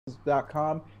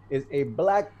PeaceWatchers.com is a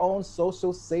Black-owned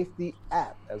social safety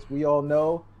app. As we all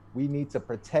know, we need to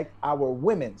protect our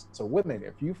women. So, women,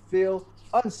 if you feel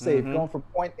unsafe going from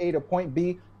point A to point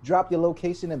B, drop your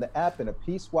location in the app, and a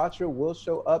Peace Watcher will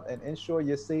show up and ensure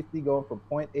your safety going from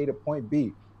point A to point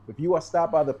B. If you are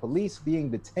stopped by the police being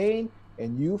detained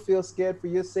and you feel scared for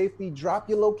your safety, drop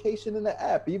your location in the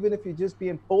app. Even if you're just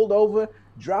being pulled over,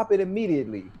 drop it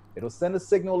immediately. It'll send a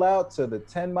signal out to the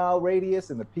 10-mile radius,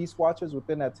 and the Peace Watchers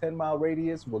within that 10-mile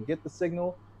radius will get the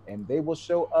signal, and they will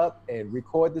show up and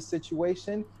record the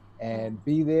situation and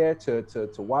be there to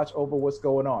watch over what's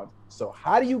going on. So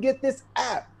how do you get this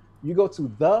app? You go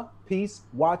to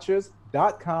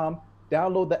thepeacewatchers.com,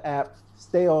 download the app,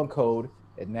 stay on code,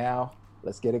 and now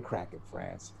let's get it cracking,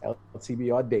 friends.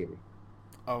 LTBR Daily.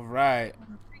 All right.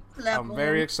 I'm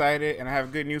very excited, and I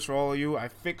have good news for all of you. I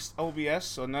fixed OBS,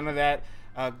 so none of that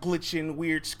glitching,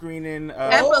 weird screening.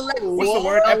 Epilepsy. What's the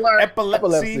word?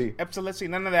 Epilepsy.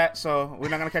 None of that. So we're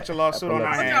not gonna catch a lawsuit on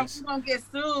our hands. We're gonna get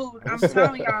sued. I'm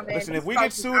telling y'all, man. Listen, if we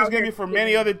get sued, it's gonna be for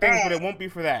many other things, but it won't be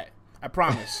for that. I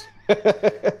promise.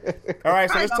 All right,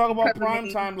 so let's talk about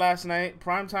Primetime last night.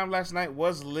 Primetime last night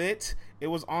was lit. It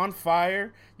was on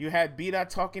fire. You had B-Dot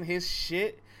talking his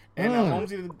shit, and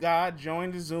Holmesy the God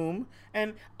joined the Zoom.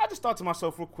 And I just thought to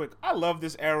myself real quick, I love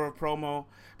this era of promo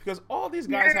because all these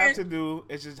guys have to do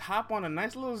is just hop on a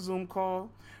nice little Zoom call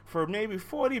for maybe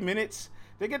 40 minutes.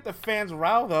 They get the fans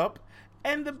riled up,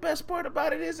 and the best part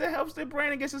about it is it helps their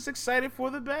brain and gets us excited for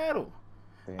the battle.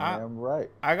 Damn right.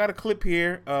 I got a clip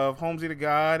here of Holmesy the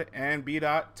God and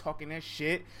B-Dot talking their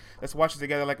shit. Let's watch it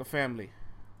together like a family.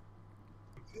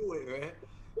 Do it, man.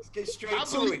 Let's get straight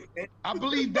to it. I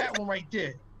believe that one right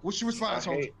there. What's your response,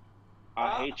 Holmesy?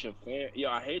 I hate your fan. Yeah,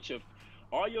 I hate your.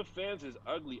 All your fans is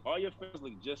ugly. All your fans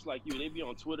look just like you. They be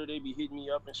on Twitter. They be hitting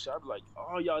me up and shit. I be like,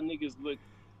 all y'all niggas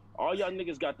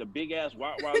got the big ass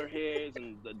Rottweiler heads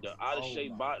and the out of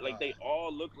shape body. Like they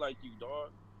all look like you,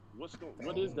 dog.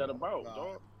 What is that about,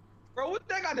 dog? Bro, what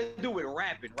that got to do with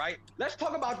rapping, right? Let's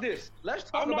talk about this.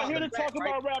 I'm not here to talk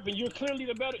about rapping. You're clearly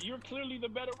the better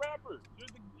rapper.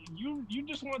 You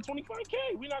just won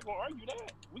 25K. We're not gonna argue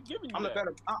that. We giving you that.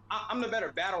 I'm the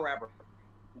better battle rapper.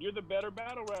 You're the better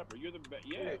battle rapper. You're the best.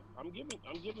 Yeah, I'm giving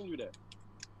you that.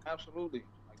 Absolutely.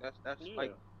 Like that's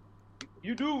like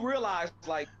you do realize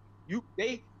like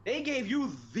they gave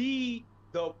you the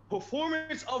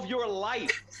performance of your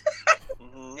life.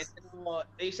 And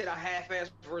they said a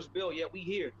half-ass versus Bill, yet we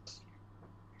here.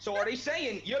 So are they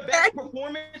saying your best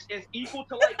performance is equal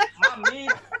to like my main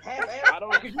half-ass? I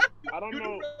don't know. You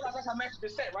realize that's how Max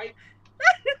just said, right?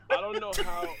 I don't know if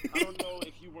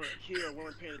you weren't here or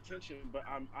weren't paying attention, but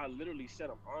I literally said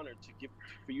I'm honored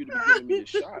for you to be giving me this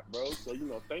shot, bro. So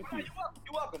thank you.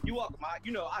 You're welcome. I do what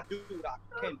I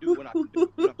can do when I can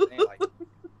do. You know what I'm saying? Like, you know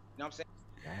what I'm saying?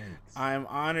 Thanks. I am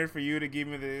honored for you to give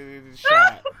me the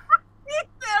shot.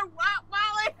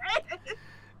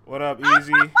 What up,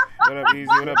 Easy? What up, Easy?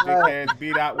 What up, dickheads?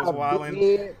 B-Dot was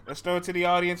wildin'. Let's throw it to the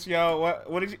audience, yo.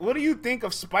 What do you think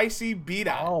of Spicy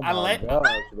B-Dot? Oh my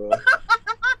gosh, bro.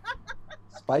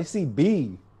 Spicy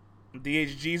B.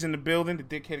 DHG's in the building. The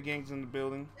dickhead gang's in the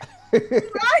building. Why he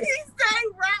say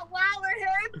Rottweiler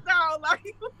head though?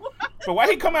 Like what? But why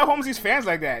he come at Holmesy's fans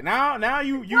like that? Now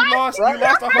you lost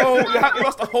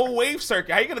the whole wave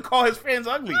circuit. How you gonna call his fans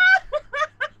ugly?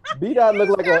 B-Dot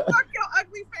look like a fuck your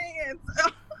ugly fans.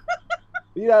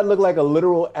 B-Dot look like a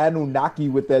literal Anunnaki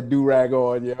with that do-rag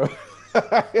on, yo.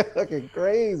 Looking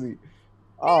crazy.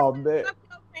 Oh man. Fuck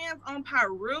your fans on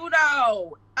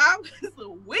Perudo. I was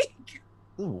weak.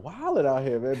 It's wild out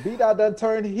here, man. B-Dot done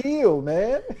turned heel,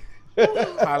 man.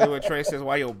 Hollywood Trey says,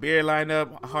 "Why your beard line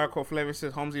up?" Hardcore Flavor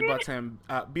says, "Holmesy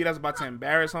B-Dot's about to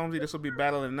embarrass Holmesy. This will be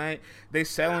battle of the night. They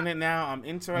selling it now. I'm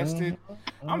interested.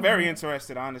 I'm very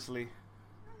interested, honestly."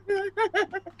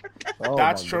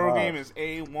 Dot's troll game is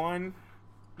A1.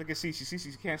 Look at Cece.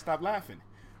 Cece can't stop laughing.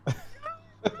 Hilarious.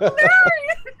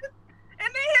 And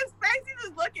then his face, he's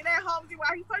just looking at Holmesy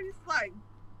while he's like.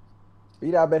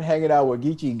 B-Dot been hanging out with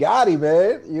Geechee Gotti,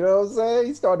 man. You know what I'm saying?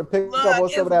 He started to pick up on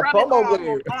some of that promo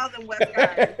game.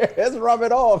 Let's rub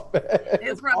it off, man.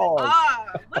 It's rubbing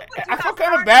off. I feel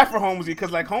kind of bad for Holmesy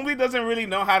because like Holmesy doesn't really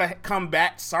know how to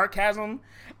combat sarcasm.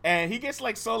 And he gets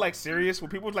like so like serious when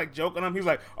people like joke on him. He's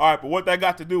like, "All right, but what that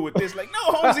got to do with this?" Like,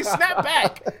 no, Holmesy, snap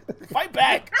back, fight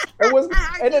back. I don't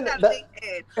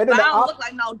look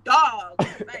like no dog.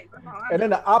 And then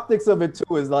the optics of it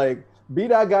too is like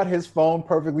B-Dot got his phone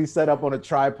perfectly set up on a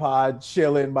tripod,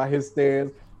 chilling by his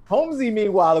stairs. Holmesy,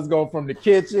 meanwhile, is going from the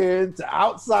kitchen to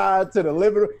outside to the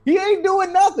living room. He ain't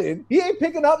doing nothing. He ain't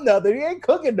picking up nothing. He ain't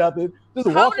cooking nothing. Just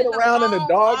walking around in the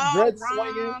dark, dread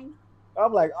swinging.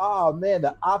 I'm like, oh man,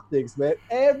 the optics, man.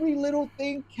 Every little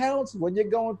thing counts when you're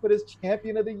going for this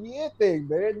champion of the year thing,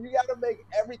 man. You got to make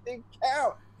everything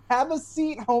count. Have a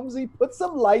seat, Holmesy. Put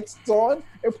some lights on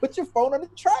and put your phone on the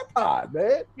tripod,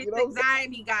 man. His You know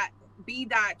anxiety got B.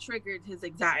 Dot triggered his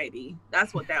anxiety.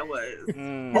 That's what that was. His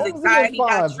Holmesy anxiety and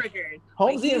got Fonz- triggered.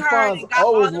 Holmesy and heard Fonz got all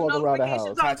always the walk around the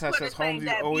notifications house. on Ty Twitter says saying Holmesy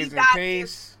that always in B-Dot pace.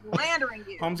 is slandering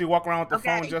you. Holmesy walk around with the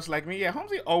phone Okay. just like me. Yeah,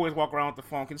 Holmesy always walk around with the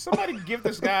phone. Can somebody give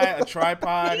this guy a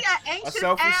tripod, He an a anxious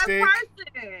selfie ass stick?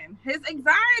 person. His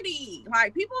anxiety,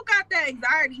 like people got that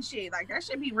anxiety shit. Like that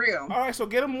should be real. All right, so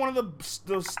get him one of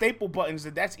the staple buttons.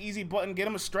 That's easy button. Get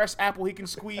him a stress apple he can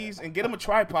squeeze, and get him a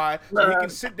tripod so he can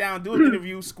sit down, do an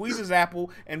interview, squeeze his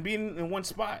apple, and be in one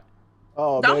spot.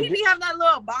 Oh, Don't man. he be having that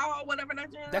little ball or whatever that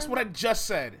is? That's what I just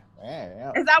said.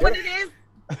 Man, Is that what it is?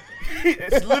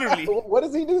 It's literally. What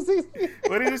does he do, CC?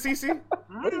 What is it, CC?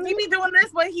 He be doing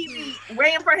this, but he be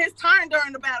waiting for his turn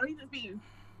during the battle. He just be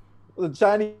The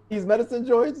Chinese medicine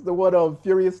joints, the one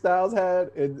Furious Styles had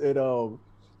in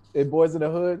Boys in the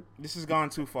Hood. This has gone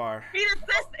too far. he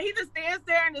just stands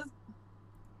there and just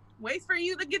waits for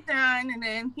you to get done, and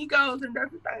then he goes and does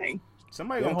the thing.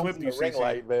 Somebody Get gonna Holmes clip in you, the ring CC.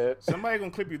 light, man. Somebody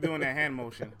gonna clip you doing that hand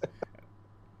motion.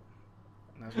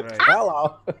 That's right.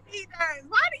 Hello. He does.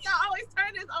 Why do y'all always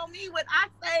turn this on me when I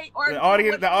say or The do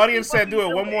audience, what the you audience people said, "Do it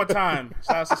be one doing? more time."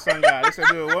 Shout out to Sun God. They said,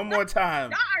 "Do it one more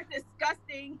time." Y'all are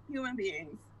disgusting human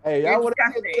beings. Hey, You're y'all want to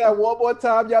hit disgusting. that one more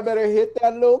time? Y'all better hit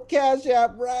that little cash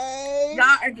app, right?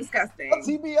 Y'all are disgusting.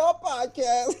 TBR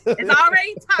podcast. It's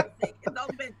already toxic. It's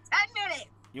only been 10 minutes.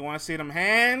 You want to see them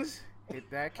hands? Hit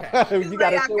that cat. You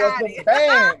gotta I show got us the it.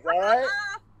 bands, all right?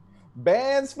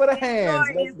 Bands for the hands.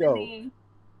 Enjoy, Let's go. Anthony.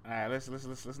 All right,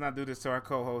 let's not do this to our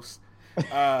co-host.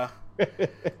 What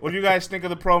do you guys think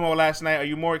of the promo last night? Are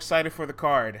you more excited for the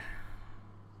card?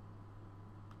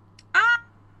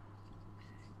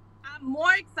 I'm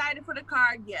more excited for the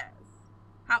card, yes.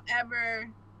 However,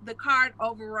 the card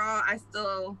overall, I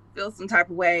still feel some type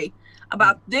of way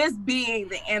about this being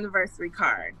the anniversary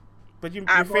card. But your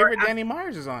I'm favorite more- Danny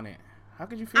Myers is on it. How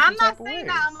could you feel I'm some not type of saying way?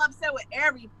 that I'm upset with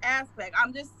every aspect.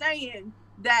 I'm just saying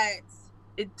that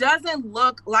it doesn't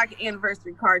look like an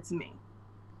anniversary card to me.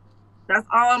 That's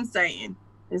all I'm saying.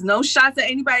 There's no shots at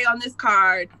anybody on this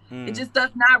card. It just does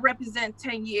not represent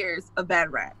 10 years of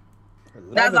bad rap.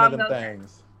 That's 11 all of them I'm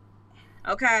things.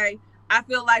 Okay. I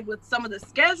feel like with some of the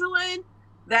scheduling,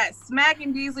 that Smack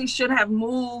and Beasley should have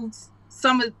moved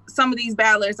some of these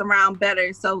battlers around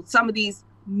better. So some of these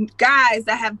guys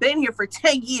that have been here for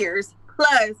 10 years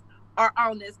plus are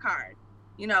on this card.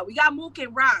 You know, we got Mook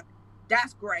and Rock.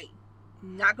 That's great.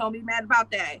 Not gonna be mad about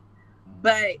that.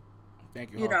 But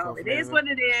Thank you. you know, Hardcore it is Flavor. what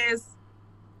it is.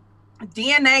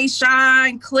 DNA,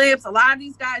 Shine, Clips, a lot of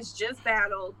these guys just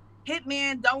battled.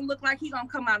 Hitman don't look like he gonna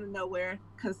come out of nowhere.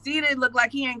 Conceited look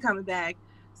like he ain't coming back.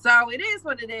 So it is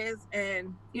what it is,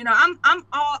 and you know,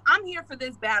 I'm here for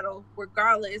this battle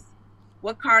regardless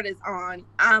what card is on.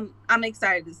 I'm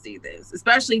excited to see this,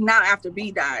 especially now after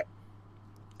B Dot.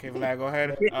 Okay, Vlad, go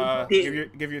ahead.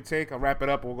 Give your take. I'll wrap it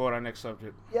up. We'll go to our next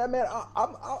subject. Yeah, man, I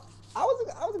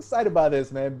was excited by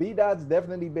this, man. B Dot's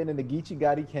definitely been in the Geechee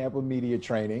Gotti camp of media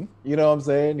training. You know what I'm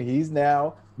saying? He's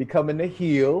now becoming the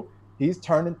heel. He's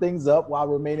turning things up while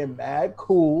remaining mad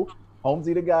cool.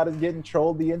 Holmesy the God is getting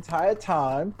trolled the entire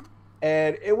time,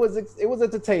 and it was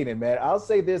entertaining, man. I'll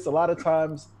say this: a lot of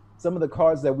times, some of the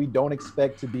cards that we don't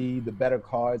expect to be the better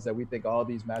cards, that we think all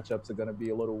these matchups are going to be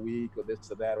a little weak or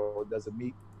this or that, or doesn't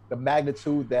meet the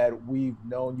magnitude that we've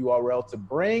known URL to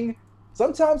bring,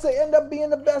 sometimes they end up being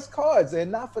the best cards.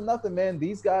 And not for nothing, man,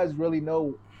 these guys really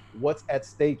know what's at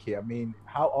stake here. I mean,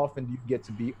 how often do you get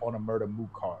to be on a Murder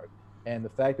Mook card? And the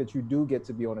fact that you do get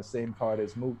to be on the same card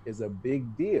as Mook is a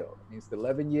big deal. I mean, it's the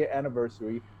 11-year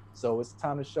anniversary, so it's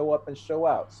time to show up and show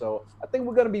out. So I think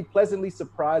we're going to be pleasantly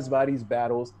surprised by these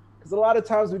battles, because a lot of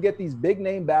times we get these big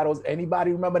name battles.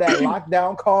 Anybody remember that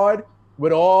Lockdown card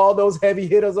with all those heavy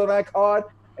hitters on that card?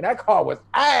 And that card was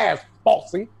ass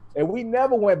bossy, and we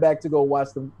never went back to go watch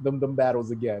them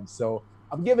battles again. So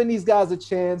I'm giving these guys a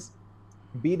chance.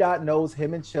 B Dot knows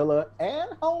him and Chilla and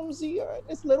Holmesy are in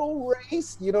this little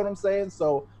race. You know what I'm saying?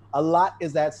 So a lot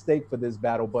is at stake for this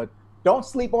battle, but don't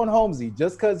sleep on Holmesy.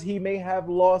 Just because he may have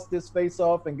lost this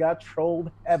face-off and got trolled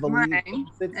heavily, Right.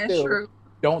 sit That's still. true.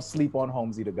 Don't sleep on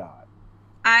Holmesy the God.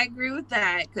 I agree with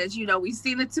that because you know we've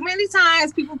seen it too many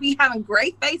times. People be having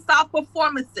great face-off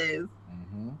performances,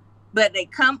 but they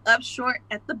come up short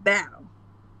at the battle.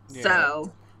 Yeah.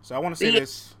 So I want to say Yeah.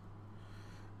 this.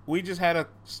 We just had a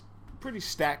pretty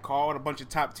stacked call with a bunch of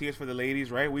top tiers for the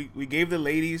ladies, right? We gave the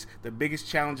ladies the biggest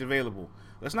challenge available.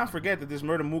 let's not forget that this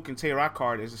Murder Mook and Tay Rock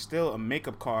card is still a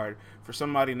makeup card for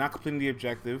somebody not completing the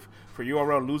objective, for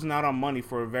URL losing out on money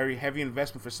for a very heavy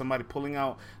investment, for somebody pulling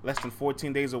out less than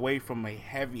 14 days away from a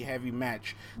heavy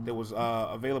match that was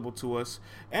available to us.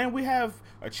 And we have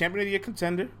a Champion of the Year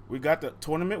contender. We got the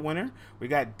tournament winner. We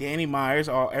got Danny Myers,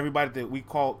 or everybody that we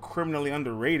call criminally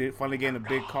underrated, finally getting a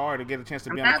big card to get a chance to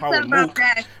be on the card with Mook.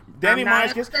 Danny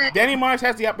Myers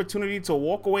has the opportunity to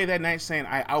walk away that night saying,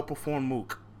 I outperformed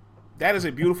Mook. That is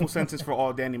a beautiful sentence for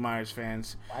all Danny Myers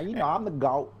fans. You know, I'm the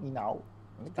GOAT, you know.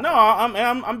 No,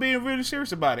 I'm being really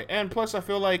serious about it. And plus, I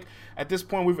feel like at this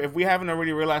point, if we haven't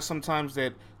already realized sometimes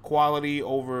that quality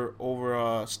over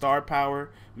star power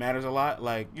matters a lot,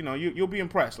 like, you know, you'll be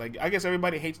impressed. Like, I guess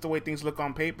everybody hates the way things look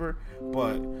on paper,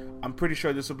 but I'm pretty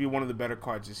sure this will be one of the better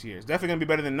cards this year. It's definitely gonna be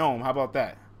better than Gnome. How about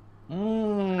that?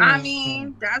 I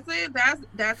mean,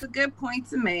 that's a good point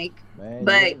to make. Man,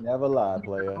 but you never lie,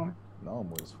 player. No,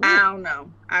 I don't know.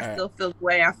 I still feel the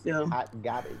way I feel. Hot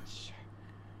garbage.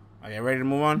 Are you ready to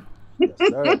move on? Yes,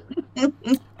 sir. All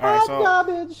right, so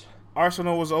garbage.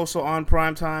 Arsenal was also on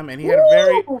primetime, and he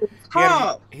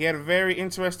had a very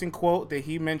interesting quote that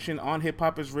he mentioned on Hip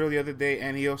Hop Is Real the other day,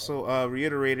 and he also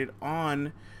reiterated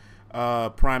on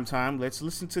primetime. Let's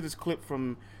listen to this clip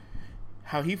from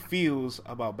how he feels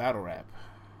about battle rap.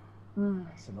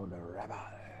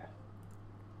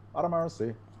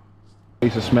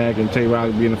 Face of Smack and Tay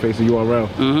Rock being the face of URL.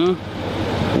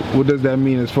 What does that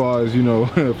mean as far as, you know,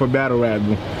 for battle rap?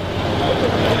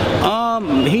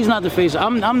 He's not the face.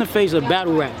 I'm the face of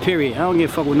battle rap. Period. I don't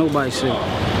give a fuck what nobody say.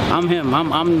 I'm him.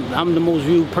 I'm the most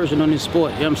viewed person on this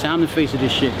sport. You know what I'm saying? I'm the face of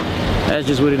this shit. That's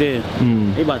just what it is.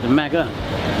 They about to mac up.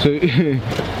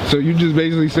 So you just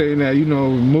basically saying that, you know,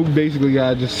 Mook basically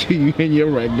gotta just see you in your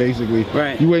wreck, basically.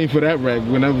 Right. You waiting for that wreck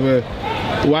whenever.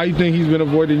 Why you think he's been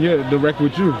avoiding the wreck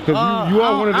with you? Because you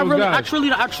are one of those guys.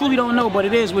 I truly don't know, but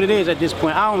it is what it is at this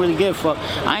point. I don't really give a fuck.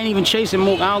 I ain't even chasing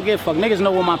Mook. I don't give a fuck. Niggas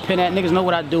know where my pen at. Niggas know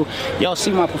what I do. Y'all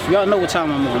see my performance. Y'all know what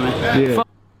time I'm on, man. Yeah.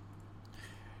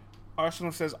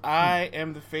 Arsenal says, I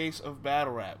am the face of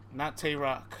battle rap, not Tay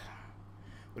Rock.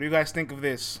 What do you guys think of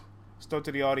this? Let's talk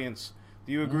to the audience.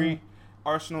 Do you agree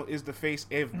Arsenal is the face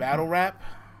of battle rap?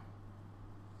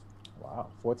 Wow.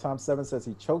 4x7 says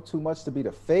he choked too much to be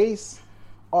the face.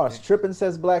 Ars tripping,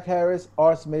 says Black Harris.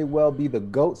 Ars may well be the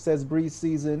GOAT, says Breeze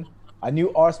Season. I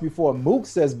knew Ars before Mook,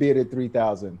 says Bearded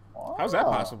 3000. Wow. How's that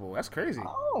possible? That's crazy.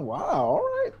 Oh, wow. All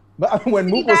right. But when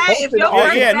Mook was hosting...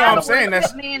 I'm saying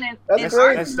that's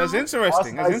interesting. That's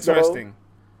interesting.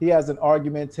 He has an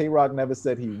argument. Tay-Rock never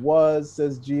said he was,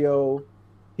 says Gio.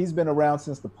 He's been around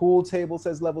since the pool table,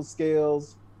 says Level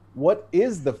Scales. What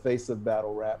is the face of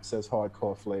battle rap, says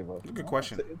Hardcore Flavor? Good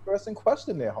question. That's an interesting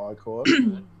question there,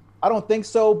 Hardcore. I don't think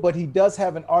so, but he does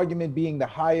have an argument being the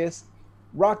highest.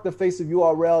 Rock the face of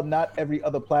URL, not every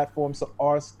other platform, so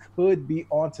Ars could be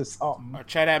onto something. Our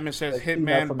chat admin says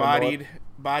Hitman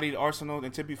bodied Arsenal,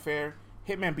 and to be fair,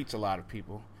 Hitman beats a lot of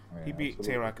people. Yeah, he beat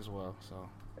Tay-Rock as well. So.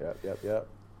 Yep.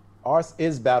 Ars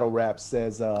is battle rap,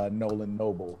 says Nolan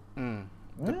Noble.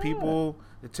 The people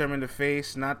determine the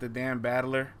face, not the damn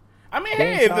battler. I mean,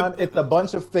 it's a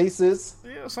bunch of faces.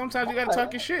 Yeah, sometimes you gotta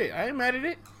talk your shit. I ain't mad at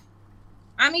it.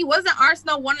 I mean, wasn't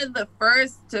Arsenal one of the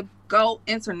first to go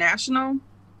international?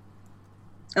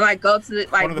 And like go to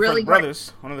one of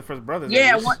the first brothers.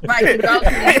 Yeah, like to go to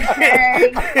the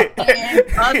UK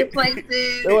and other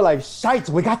places. They were like, "Shite,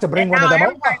 we got to bring one of them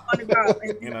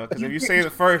over." You know, because if you say the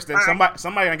first, then somebody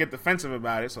gonna get defensive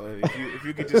about it. So if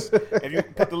you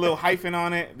put the little hyphen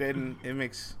on it, then it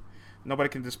makes nobody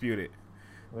can dispute it.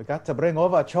 We got to bring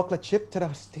over a chocolate chip to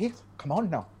the States. Come on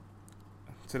now.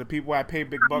 To the people I pay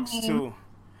big bucks to.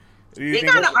 He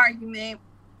got an argument.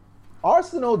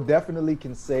 Arsenal definitely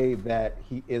can say that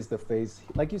he is the face.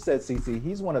 Like you said, CC,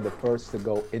 he's one of the first to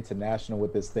go international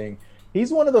with this thing.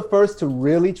 He's one of the first to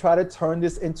really try to turn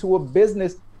this into a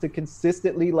business, to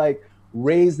consistently like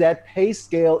raise that pay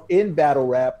scale in battle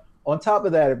rap. On top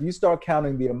of that, if you start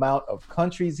counting the amount of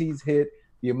countries he's hit,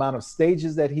 the amount of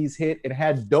stages that he's hit and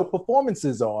had dope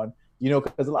performances on, you know,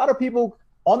 because a lot of people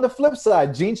on the flip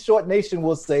side, Gene Short Nation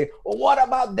will say, well, what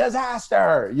about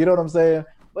Disaster? You know what I'm saying?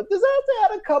 But Disaster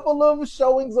had a couple of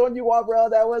showings on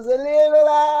URL that was a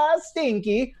little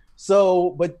stinky.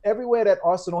 So, but everywhere that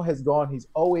Arsenal has gone, he's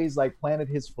always like planted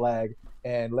his flag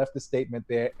and left a statement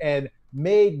there and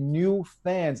made new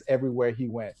fans everywhere he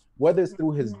went, whether it's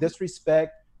through his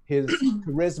disrespect, his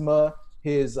charisma,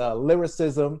 his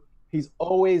lyricism. He's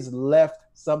always left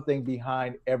something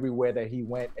behind everywhere that he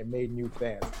went and made new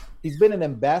fans. He's been an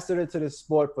ambassador to this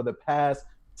sport for the past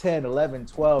 10, 11,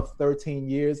 12, 13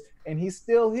 years, and he's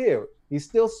still here. He's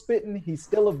still spitting. He's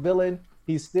still a villain.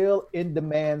 He's still in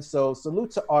demand. So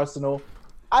salute to Arsenal.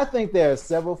 I think there are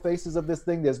several faces of this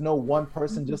thing. There's no one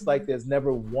person, just like there's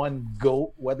never one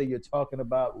GOAT, whether you're talking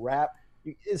about rap.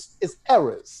 It's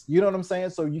errors. You know what I'm saying?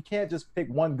 So you can't just pick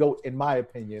one GOAT, in my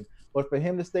opinion. But for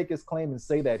him to stake his claim and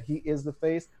say that he is the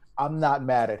face, I'm not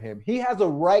mad at him. He has a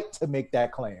right to make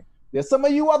that claim. There's some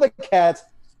of you other cats,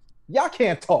 y'all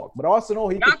can't talk. But Arsenal,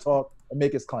 he can talk and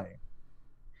make his claim.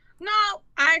 No,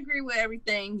 I agree with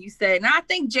everything you said. And I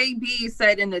think JB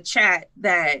said in the chat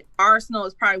that Arsenal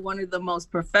is probably one of the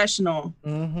most professional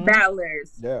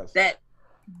battlers. Yes. That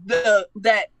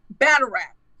battle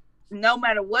rap, no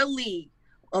matter what league,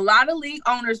 a lot of league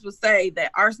owners will say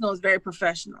that Arsenal is very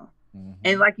professional.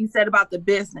 And like you said about the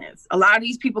business, a lot of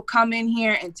these people come in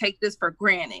here and take this for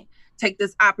granted, take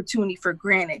this opportunity for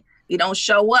granted. They don't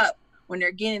show up when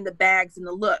they're getting the bags and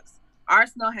the looks.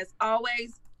 Arsenal has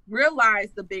always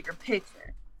realized the bigger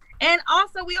picture. And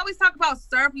also, we always talk about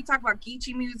surf, we talk about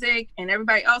Geechee music and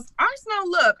everybody else.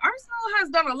 Arsenal has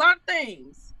done a lot of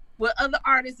things with other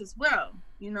artists as well.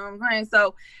 You know what I'm saying?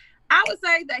 So I would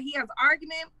say that he has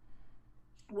argument.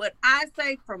 Would I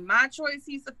say for my choice,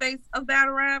 he's the face of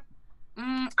battle rap?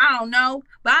 I don't know.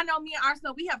 But I know me and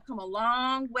Arsenal, we have come a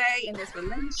long way in this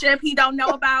relationship he don't know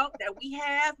about that we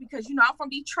have because, you know, I'm from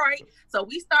Detroit. So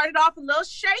we started off a little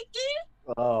shaky.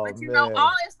 But, you know,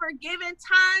 all is forgiven.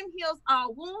 Time heals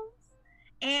all wounds.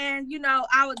 And, you know,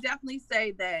 I would definitely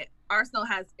say that Arsenal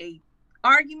has a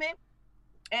argument.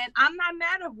 And I'm not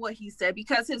mad at what he said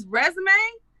because his resume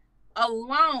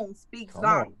alone speaks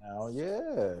volumes.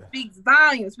 Speaks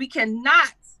volumes. We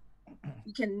cannot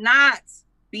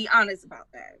be honest about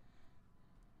that.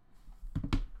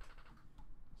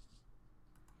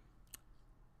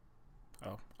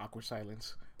 Oh, awkward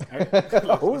silence. I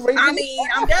mean,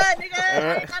 I'm done,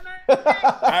 nigga.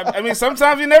 I mean,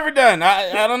 sometimes you're never done.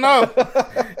 I don't know.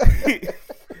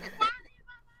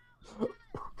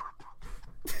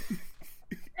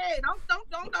 Hey, don't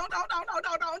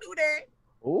do that.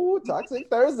 Ooh, Toxic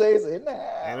Thursdays in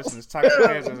there. Hey, listen, it's Toxic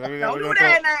Thursdays. Don't do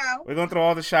that now. We're gonna throw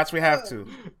all the shots we have to.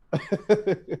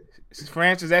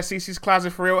 France, is that CeCe's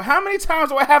closet for real? How many times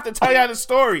do I have to tell y'all the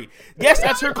story? Yes,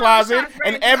 that's her closet,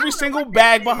 and every single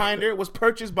bag behind her was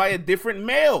purchased by a different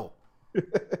male. How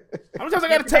many times I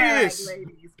gotta tell you this?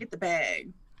 Ladies, get the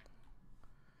bag.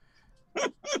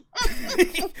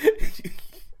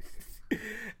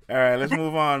 All right, let's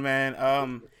move on,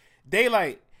 man.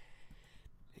 Daylight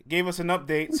gave us an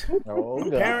update.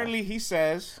 Apparently, he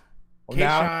says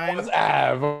K-Shine. Wait.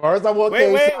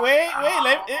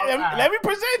 Let me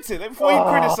present it before you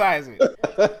criticize it.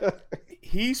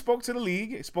 He spoke to the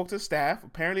league, spoke to the staff.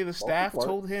 Apparently, the staff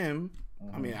told him.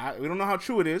 I mean, we don't know how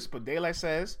true it is, but Daylight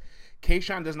says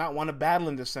K-Shine does not want to battle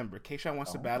in December. K-Shine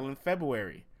wants to battle in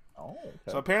February.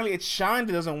 So apparently, it's Shine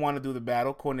that doesn't want to do the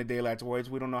battle, according to Daylight's words.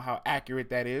 We don't know how accurate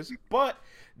that is, but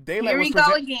Daylight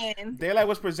Daylight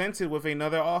was presented with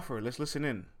another offer. Let's listen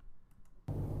in.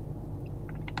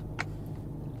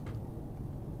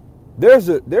 There's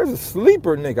a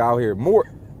sleeper nigga out here.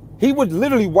 He would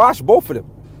literally watch both of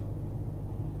them.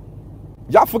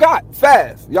 Y'all forgot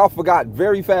fast. Y'all forgot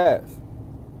very fast.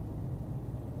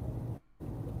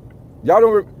 Y'all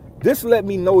don't. This let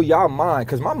me know y'all mind,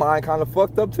 cause my mind kind of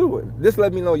fucked up too. This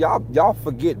let me know y'all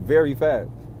forget very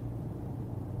fast.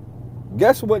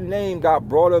 Guess what name got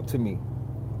brought up to me?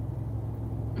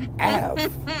 Av.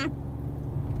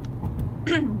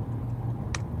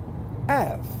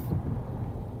 Av.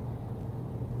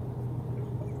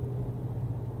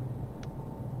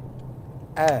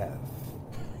 Av.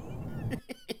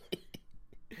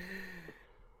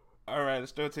 All right,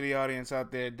 let's throw it to the audience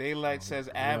out there. Daylight says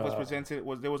Av was presented.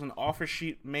 There was an offer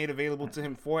sheet made available to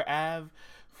him for Av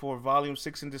for Volume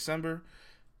 6 in December.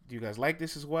 Do you guys like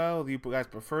this as well? Do you guys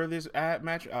prefer this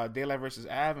match, Daylight versus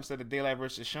Av instead of Daylight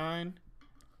versus Shine?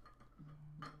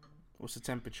 What's the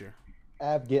temperature?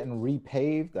 Av getting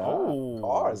repaved.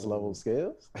 Cars level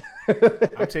skills.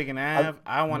 I'm taking Av.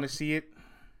 I want to see it.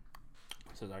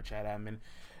 This is our chat admin.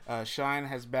 Shine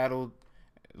has battled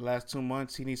the last 2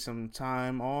 months. He needs some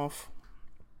time off.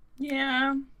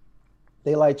 Yeah.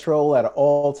 Daylight troll at an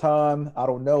all time. I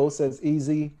don't know, says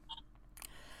Easy.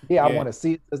 Yeah, I want to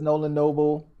see it, says Nolan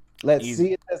Noble. Let's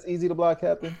see it, says Easy the Block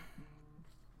Captain.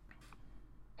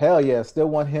 Hell yeah, still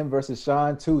want him versus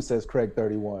Shine too, says Craig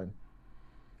 31.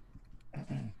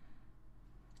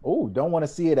 Oh, don't want to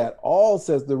see it at all,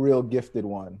 says the Real Gifted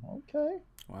One. Okay.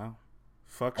 Wow.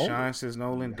 Fuck Shine, says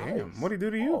Nolan. Nice. Damn, what'd he do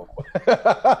to you?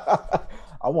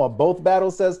 I want both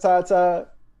battles, says Tata.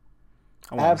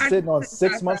 Av sitting on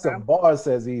 6 months of bars,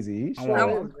 says Easy.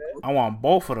 I want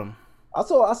both of them. I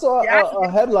saw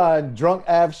a headline, Drunk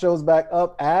Av shows back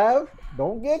up. Av,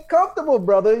 don't get comfortable,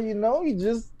 brother. You know, you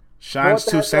just Shine's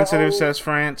too sensitive, says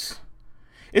France.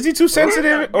 Is he too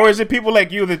sensitive, or is it people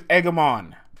like you that egg him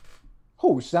on?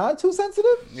 Who, Shine too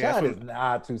sensitive? Yeah, Shine is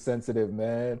not too sensitive,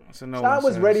 man. No Shine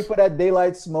was ready for that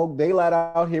daylight smoke. Daylight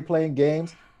out here playing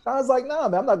games. Shine's like, nah,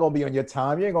 man, I'm not gonna be on your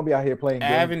time. You ain't gonna be out here playing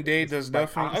games. Avon Day does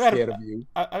nothing. I'm scared of you.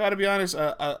 I gotta be honest.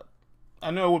 I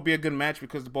know it would be a good match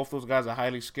because both those guys are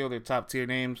highly skilled. They're top tier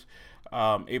names,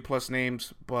 A+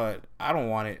 names. But I don't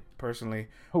want it personally.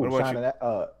 Who? What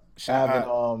about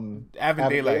Avon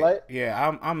Daylight.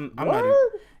 Yeah, I'm not.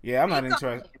 Yeah, I'm not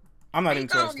interested. I'm not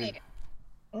interested.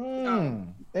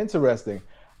 Interesting,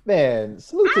 man.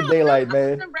 Salute to Daylight,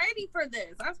 man. I'm ready for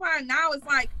this. That's why now it's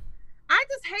like I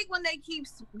just hate when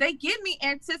they get me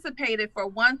anticipated for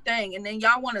one thing and then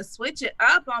y'all want to switch it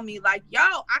up on me. Like, yo,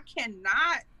 I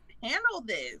cannot handle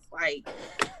this. Like,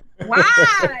 why?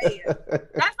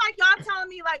 That's like y'all telling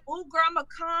me like, "Ooh, girl, I'ma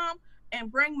come and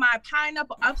bring my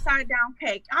pineapple upside down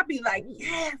cake." I'll be like,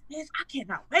 "Yes, bitch, I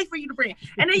cannot wait for you to bring it."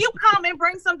 And then you come and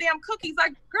bring some damn cookies.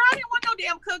 Like, girl, I didn't want no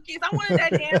damn cookies. I wanted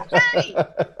that damn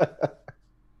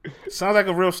cake. Sounds like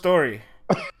a real story.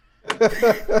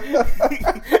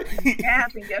 It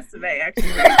happened yesterday,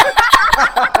 actually.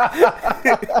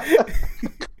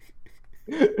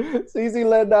 CeCe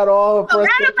letting out all her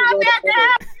frustrations. About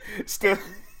that, still,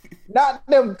 not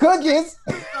them cookies.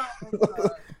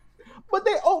 But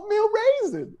they oatmeal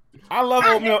raisin. I love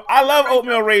oatmeal. I love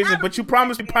oatmeal raisin, but you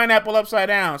promised me pineapple upside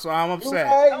down, so I'm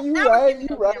upset. You right.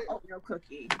 Oatmeal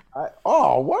cookie. Word?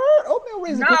 Oatmeal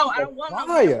raisin. No, I don't want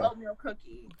no oatmeal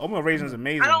cookie. Oatmeal raisin's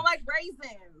amazing. I don't like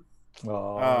raisins.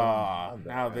 Oh,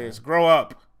 now this. Grow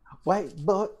up. White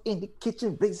boy in the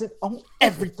kitchen, raisin on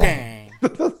everything.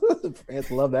 Fans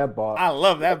love that bar. I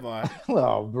love that bar.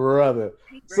 Oh, brother.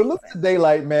 Salute to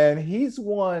Daylight, man. He's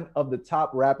one of the top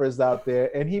rappers out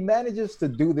there, and he manages to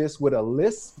do this with a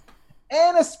lisp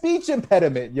and a speech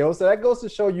impediment, yo. So that goes to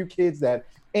show you kids that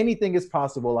anything is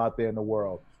possible out there in the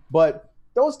world. But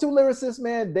those two lyricists,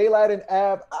 man, Daylight and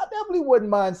Av, I definitely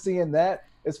wouldn't mind seeing that.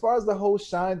 As far as the whole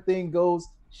Shine thing goes,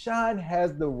 Shine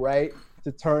has the right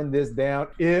to turn this down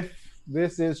if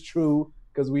this is true,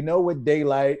 because we know with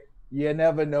Daylight, you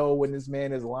never know when this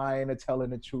man is lying or telling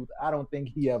the truth. I don't think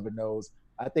he ever knows.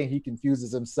 I think he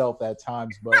confuses himself at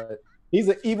times, but he's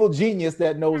an evil genius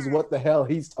that knows what the hell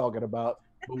he's talking about.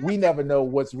 But we never know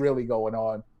what's really going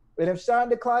on. And if Shine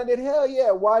declined it, hell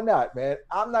yeah, why not, man?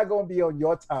 I'm not going to be on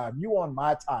your time. You on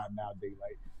my time now,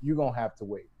 Daylight. You're going to have to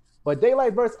wait. But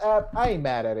Daylight versus Av, I ain't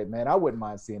mad at it, man. I wouldn't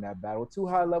mind seeing that battle. Two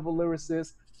high-level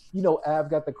lyricists. You know, Av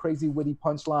got the crazy witty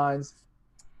punchlines.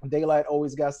 Daylight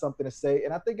always got something to say.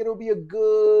 And I think it'll be a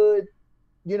good,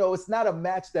 you know, it's not a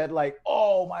match that like,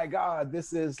 oh my God,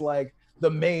 this is like the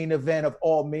main event of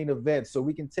all main events. So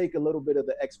we can take a little bit of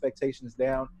the expectations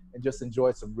down and just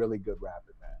enjoy some really good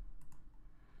rapping, man.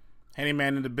 Henny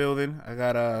Man in the building. I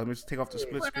got let me just take off the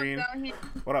split screen.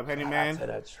 What up, Henny Man? To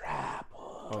the trap.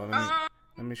 Oh,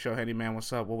 let me show Henny Man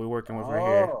what's up, what we're working with right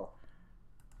here.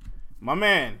 My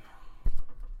man.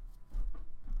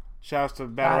 Shouts to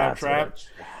Battle Rap Trap.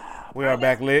 We are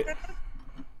back lit.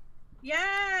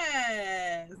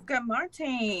 Yes. Good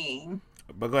morning.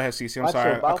 But go ahead, CeCe. I'm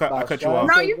sorry. I cut you off.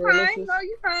 No, you're fine.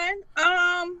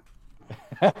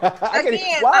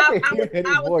 Again,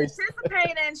 I was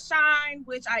anticipating Shine,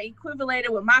 which I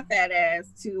equivalated with my fat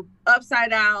ass to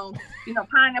upside down,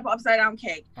 pineapple upside down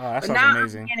cake. Oh, that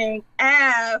sounds amazing. I'm getting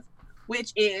Av,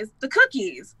 which is the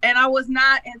cookies. And I was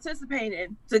not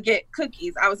anticipating to get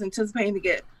cookies. I was anticipating to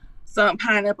get some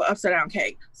pineapple upside down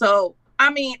cake. So, I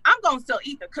mean, I'm going to still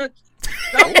eat the cookies.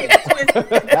 Don't get it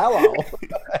twisted. Hello.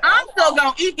 I'm still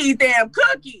going to eat these damn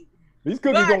cookies. These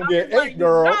cookies going to get ate,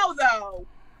 girl. Though,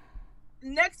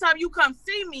 next time you come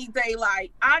see me,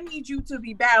 Daylight, I need you to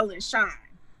be battling Shine.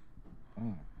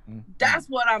 That's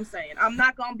what I'm saying. I'm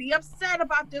not going to be upset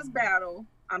about this battle.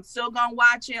 I'm still going to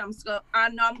watch it. I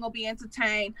know I'm going to be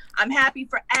entertained. I'm happy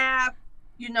for Av.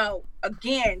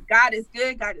 Again, God is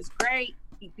good. God is great.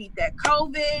 He beat that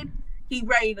COVID. He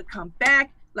ready to come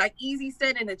back. Like Easy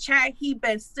said in the chat, he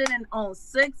been sitting on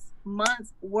 6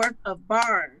 months worth of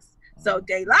bars. So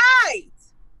Daylight,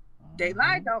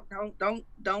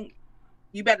 don't.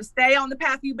 You better stay on the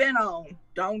path you've been on.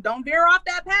 Don't veer off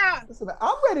that path. Listen,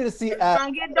 I'm ready to see Av. It's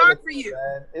gonna get dark for you.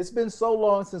 Man. It's been so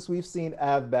long since we've seen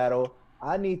Av battle.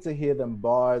 I need to hear them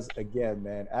bars again,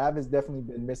 man. Av has definitely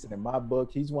been missing in my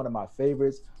book. He's one of my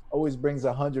favorites. Always brings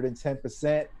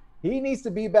 110%. He needs to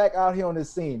be back out here on the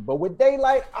scene. But with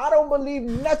Daylight, I don't believe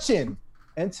nothing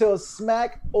until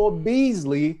Smack or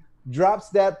Beasley drops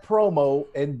that promo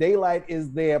and Daylight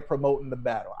is there promoting the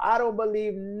battle. I don't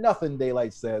believe nothing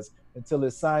Daylight says until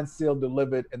it's signed, sealed,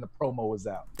 delivered, and the promo is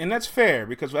out. And that's fair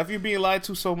because after you're being lied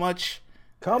to so much,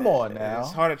 come on now,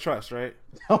 it's hard to trust, right?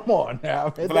 Come on now,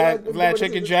 Vlad,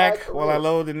 check your jack while I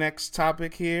load the next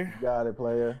topic here. Got it,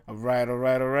 player. All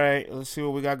right. Let's see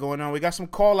what we got going on. We got some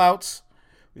call outs.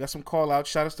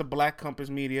 Shout outs to Black Compass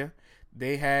Media.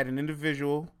 They had an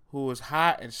individual who is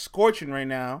hot and scorching right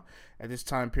now at this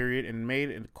time period and made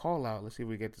a call out. Let's see if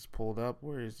we get this pulled up.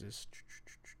 Where is this?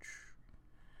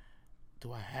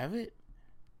 Do I have it?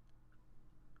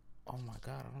 Oh my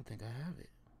God, I don't think I have it.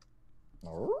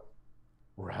 Oh,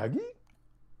 Raggy?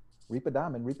 Reap a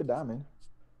diamond.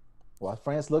 While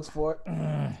France looks for it.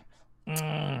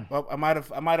 Well, I might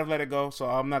have let it go, so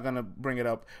I'm not gonna bring it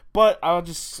up. But I'll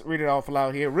just read it off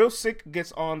loud here. Real Sick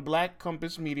gets on Black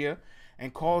Compass Media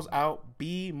and calls out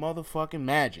B motherfucking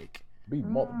Magic. B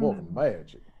motherfucking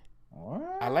Magic.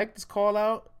 I like this call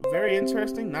out. Very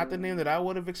interesting. Not the name that I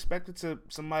would have expected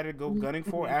somebody to go gunning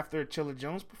for after Chilla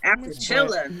Jones' performance. After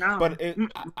Chilla, no. But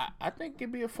I think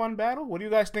it'd be a fun battle. What do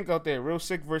you guys think out there? Real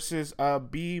Sick versus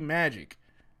B Magic.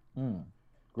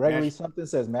 Gregory something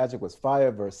says Magic was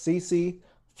fire versus CC.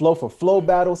 Flow for flow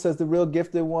battle says the Real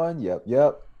Gifted one. Yep.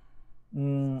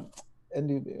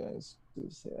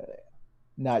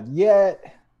 Not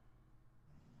yet.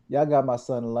 Y'all got my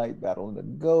Sunlight battling the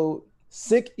GOAT.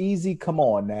 Sick Easy, come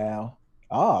on now.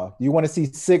 You want to see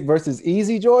Sick versus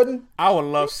Easy, Jordan? I would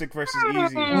love Sick versus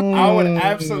Easy. I would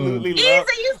absolutely love.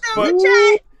 Easy, you still in the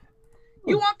chat?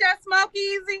 You want that smoke,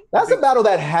 Easy? That's a battle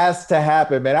that has to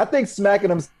happen, man. I think smacking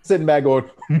them sitting back going.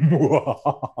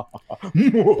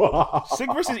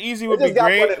 Sick versus Easy would be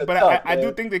great, but I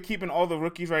do think they're keeping all the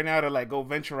rookies right now to like go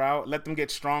venture out, let them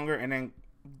get stronger, and then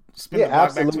spin the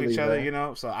block back to each other. Man. You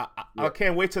know, so I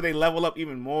can't wait till they level up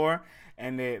even more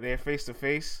and they're face to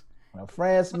face. Now,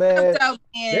 France, man,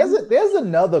 there's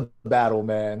another battle,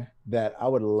 man, that I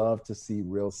would love to see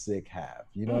Real Sick have.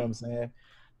 You know what I'm saying?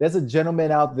 There's a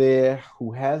gentleman out there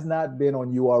who has not been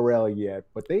on URL yet,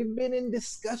 but they've been in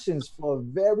discussions for a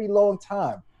very long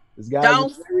time. This guy,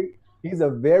 he's a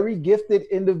very gifted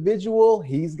individual.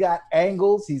 He's got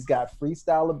angles. He's got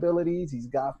freestyle abilities. He's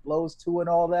got flows too and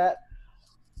all that.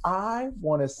 I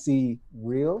want to see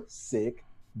Real Sick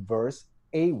versus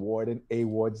A-Ward and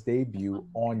A-Ward's debut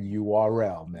on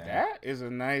URL, man. That is a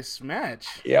nice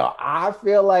match. Yeah, I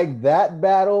feel like that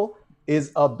battle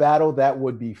is a battle that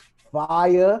would be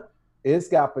fire. It's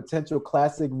got potential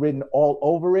classic written all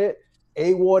over it.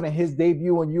 A-Ward and his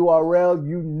debut on URL,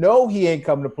 you know he ain't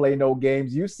come to play no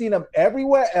games. You've seen him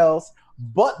everywhere else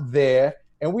but there.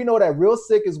 And we know that Real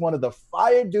Sick is one of the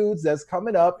fire dudes that's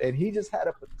coming up, and he just had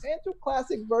a potential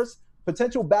classic verse,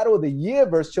 potential battle of the year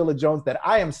versus Chilla Jones that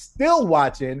I am still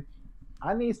watching.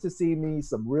 I needs to see me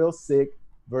some Real Sick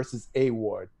versus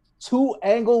A-Ward. 2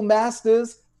 angle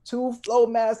masters, 2 flow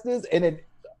masters, and an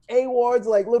A-Ward's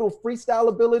like little freestyle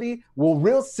ability. Will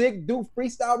Real Sick do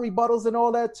freestyle rebuttals and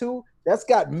all that too? That's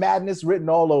got madness written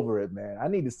all over it, man. I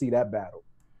need to see that battle.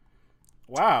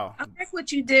 Wow. I like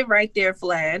what you did right there,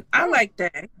 Vlad. I like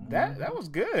that. That was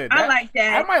good. I like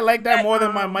that. I might like that more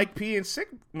than my Mike P and Sick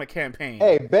campaign.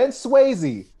 Hey, Ben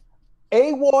Swayze,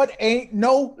 A-Ward ain't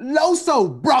no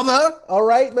Loso, brother. All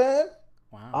right, man.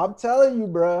 Wow. I'm telling you,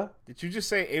 bro. Did you just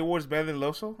say A-Ward's better than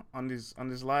Loso on this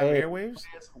live airwaves?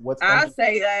 I'll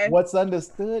say that. What's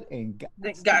understood ain't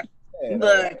got.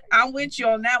 Look, I'm with you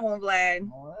on that one, Vlad.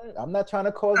 All right. I'm not trying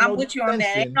to cause I'm with you on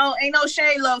that. Ain't no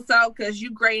shade, Loso, because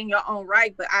you great in your own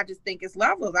right, but I just think it's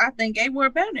levels. I think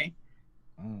A-Ward better.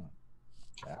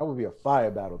 That would be a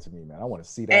fire battle to me, man. I want to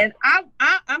see that. And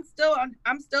I'm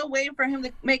still waiting for him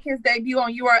to make his debut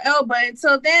on URL. But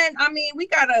until then, I mean, we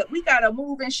gotta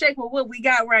move and shake with what we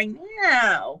got right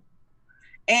now.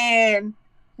 And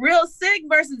Real Sick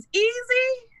versus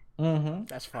Easy.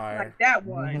 That's fire. I like that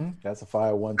one. That's a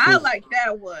fire one too. I like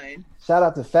that one. Shout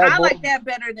out to Fat Boy. I like that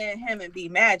better than him and B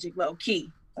Magic, low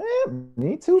key.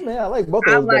 Me too, man. I like both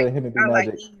of those better than him and B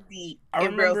Magic. Like Easy. I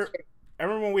remember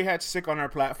when we had Sick on our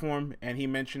platform and he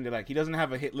mentioned that like he doesn't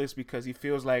have a hit list because he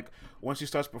feels like once he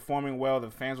starts performing well, the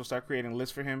fans will start creating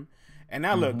lists for him. And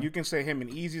now look, you can say him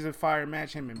and Easy's a fire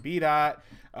match, him and B-Dot,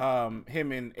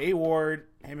 him and A-Ward,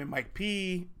 him and Mike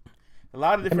P. A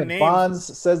lot of different names. Fonz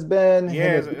says Ben.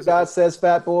 Yeah, God says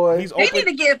Fat Boy. They need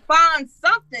to give Fonz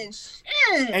something.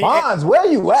 Shit. Fonz, where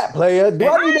you at, player? Do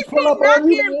I need to pull up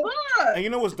on you? And you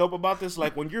know what's dope about this?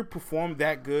 Like when you perform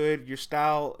that good, your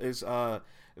style is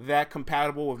that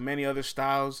compatible with many other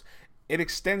styles. It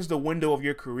extends the window of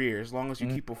your career as long as you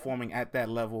keep performing at that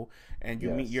level and you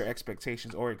meet your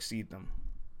expectations or exceed them.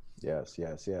 Yes,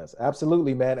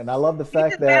 absolutely, man. And I love the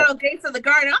fact that Battle Gates of the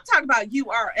Garden. I'm talking about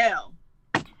URL.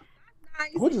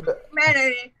 What is that? Mad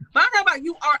at it, but I'm talking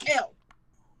about URL.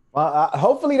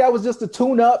 Hopefully that was just a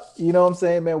tune-up. You know what I'm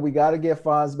saying, man? We got to get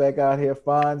Fonz back out here.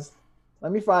 Fonz,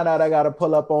 let me find out. I got to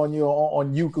pull up on you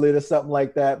on Euclid or something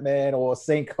like that, man, or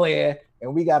St. Clair,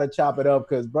 and we got to chop it up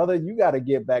because, brother, you got to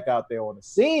get back out there on the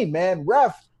scene, man.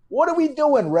 Ref, what are we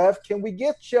doing, Ref? Can we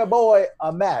get your boy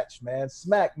a match, man?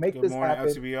 Smack, make this happen.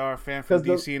 Good morning, LTBR fan from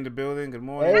DC in the building. Good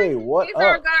morning. Hey, what He's up?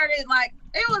 regarded like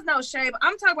it was no shade, but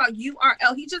I'm talking about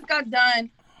URL. He just got done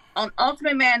on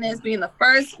Ultimate Madness being the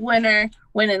first winner,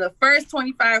 winning the first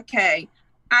 25K.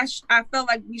 I felt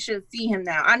like we should see him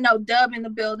now. I know Dub in the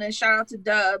building. Shout out to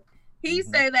Dub. He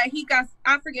said that he got,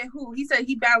 I forget who. He said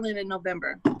he battling in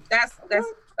November. That's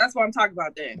what I'm talking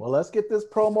about then. Well, let's get this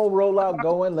promo rollout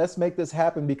going. Let's make this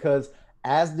happen because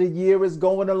as the year is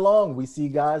going along, we see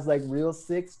guys like Real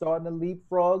Sick starting to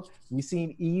leapfrog. We've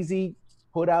seen Easy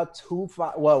put out 2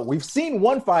 fire. Well, we've seen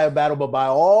 1 fire battle, but by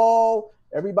all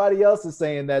everybody else is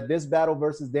saying that this battle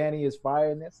versus Danny is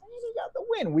fire, and they're saying he got the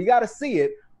win. We got to see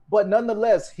it, but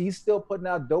nonetheless, he's still putting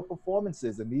out dope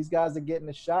performances, and these guys are getting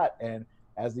a shot. And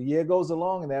as the year goes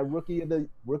along, and that rookie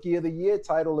of the year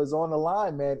title is on the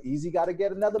line, man, Easy got to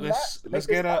get another match. Let's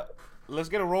get a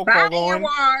roll call going.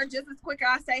 Anwar, just as quick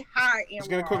as I say hi, Anwar. Let's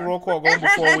get a quick roll call going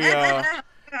before we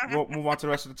move on to the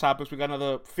rest of the topics. We got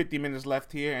another 50 minutes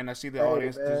left here, and I see the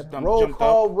audience just jumped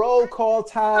up. Roll call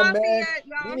time, man.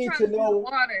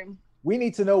 We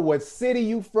need to know what city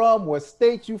you from, what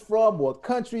state you from, what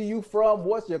country you from,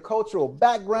 what's your cultural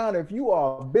background. If you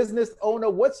are a business owner,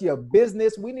 what's your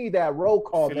business? We need that roll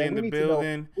call, man. We need to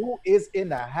know who is in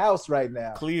the house right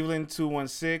now. Cleveland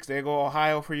 216. There go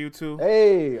Ohio for you too.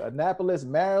 Hey, Annapolis,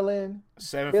 Maryland.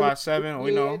 757.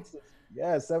 We know.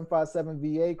 Yeah, 757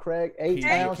 VA, Craig.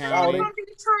 A-Town,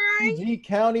 PG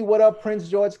County. What up, Prince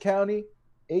George County?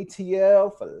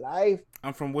 ATL for life.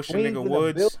 I'm from Wishomingo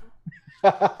Woods.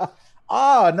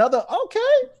 Okay.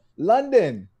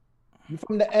 London. You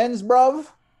from the ends, bruv?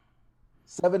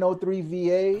 703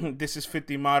 VA. This is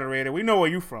 50 moderator. We know where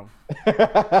you from.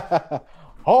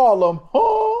 Harlem.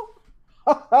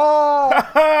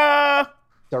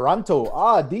 Toronto.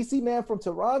 DC man from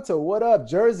Toronto. What up?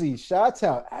 Jersey,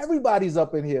 Chi-Town. Everybody's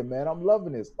up in here, man. I'm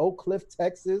loving this. Oak Cliff,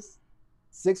 Texas.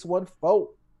 614.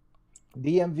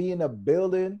 DMV in the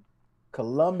building.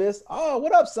 Columbus. Oh,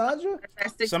 what up, Sandra?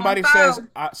 Somebody said,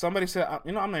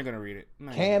 I'm not going to read it.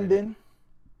 Camden.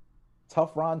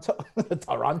 Toronto.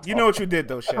 You know what you did,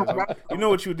 though, Shaz. You know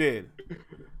what you did.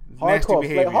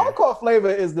 Hardcore Flavor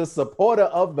is the supporter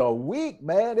of the week,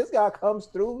 man. This guy comes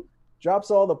through,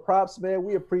 drops all the props, man.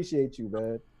 We appreciate you,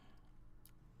 man.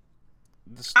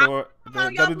 The store, the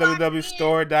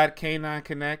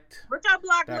www.store.k9connect. What's your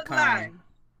block look like?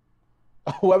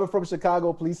 Whoever from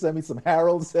Chicago, please send me some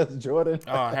Harold, says Jordan.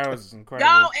 Oh, Harold's is incredible.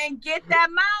 Go and get that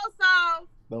mouse off.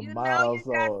 Got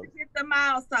to get the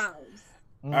mouse off.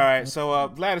 All right, so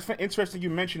Vlad, it's interesting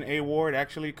you mentioned A Ward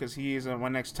actually because he is on my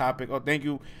next topic. Oh, thank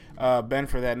you, Ben,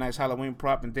 for that nice Halloween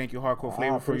prop, and thank you, Hardcore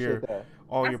Flavor, for your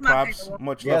props.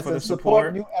 Much love for the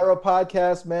support. New Era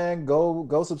Podcast, man.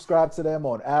 Go subscribe to them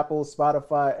on Apple,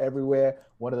 Spotify, everywhere.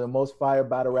 One of the most fire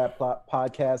battle rap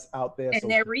podcasts out there. And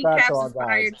their recaps is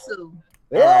fire too.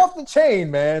 They're off the chain,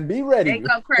 man. Be ready. They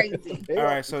go crazy. All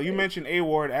right, so you mentioned A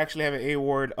Ward. I actually have an A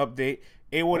Ward update.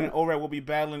 A Ward and ORAD will be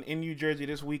battling in New Jersey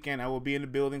this weekend. I will be in the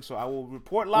building, so I will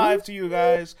report live to you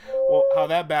guys how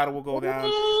that battle will go down.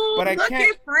 But I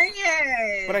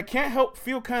can't help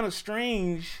feel kind of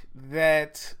strange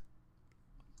that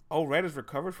ORAD is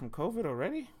recovered from COVID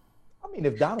already. I mean,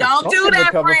 if Donald Don't Trump do that,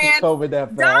 recovered friend. from COVID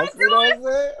that fast, Don't do it.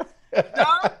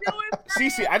 Don't do it.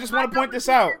 Cece, I just want to point this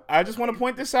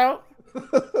out.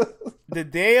 The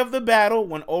day of the battle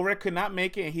when ORAD could not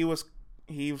make it and he was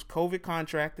COVID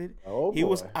contracted. He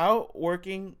was out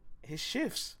working his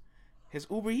shifts, his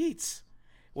Uber Eats.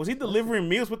 Was he delivering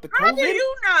meals with the COVID? How do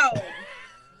you know?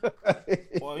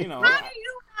 Well, How do you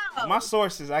know? My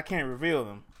sources, I can't reveal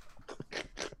them.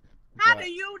 How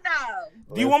do you know?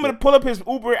 Do you want me to pull up his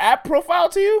Uber app profile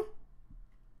to you?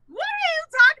 What are you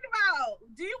talking about?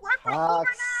 Do you work for Uber now?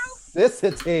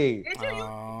 Toxicity. Did you use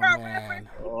Man.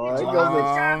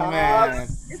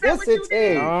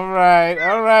 Toxicity. All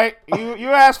right. You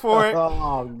asked for it.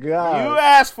 Oh, God. You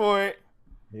asked for it.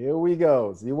 Here we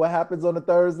go. See what happens on a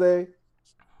Thursday?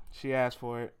 She asked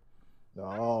for it.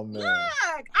 Oh, man. Look,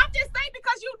 I'm just saying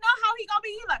because you know how he gonna be.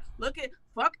 He like,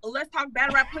 let's talk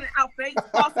battle rap, putting out fake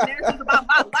false narratives about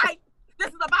my life. This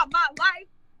is about my life.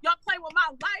 Y'all play with my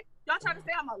life. Y'all trying to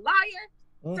say I'm a liar.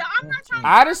 So I'm not trying to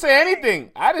I didn't say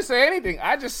anything.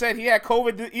 I just said he had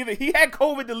COVID. Either he had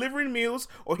COVID delivering meals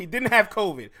or he didn't have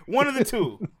COVID. One of the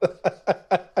two.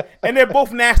 And they're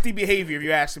both nasty behavior, if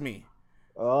you ask me.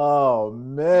 Oh,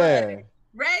 man.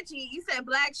 Reggie, you said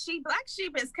Black Sheep. Black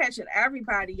Sheep is catching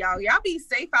everybody, y'all. Y'all be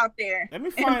safe out there. Let me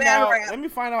find out. Let me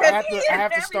find out. I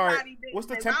have to start. What's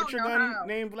the temperature gun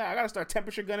name? Black. I gotta start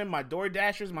temperature gunning my Door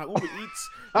Dashers, my Uber Eats,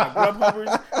 my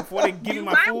Grubhubbers before they give me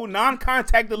my food.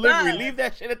 Non-contact delivery. Leave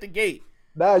that shit at the gate.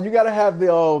 Nah, you gotta have the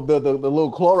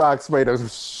little Clorox spray,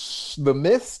 the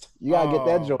mist. You gotta get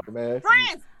that joint, man.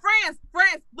 France.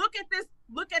 Look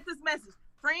at this message.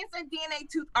 France and DNA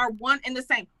Tooth are one and the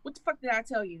same. What the fuck did I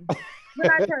tell you? What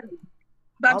did I tell you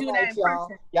about doing that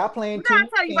impression? Y'all playing what did I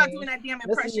tell you about doing that damn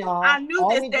impression? I knew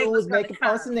this day was make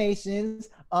impersonations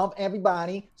of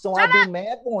everybody, so I do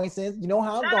mad voices. You know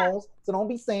how it goes, so don't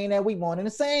be saying that we one and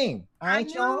the same. I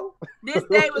knew this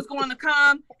day was going to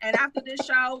come, and after this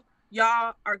show,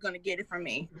 y'all are gonna get it from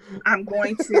me. You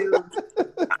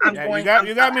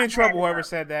got me in trouble. Whoever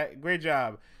said that, great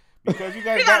job. Because you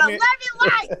guys got me.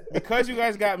 Because you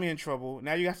guys got me in trouble.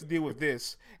 Now you have to deal with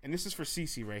this, and this is for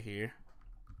Cece right here.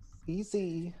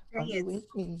 Cece,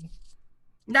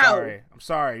 no. I'm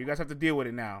sorry. You guys have to deal with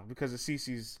it now because of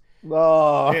Cece's.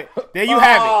 Oh. There you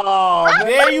have it.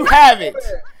 There you have it.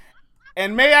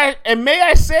 And may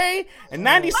I say,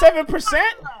 97%.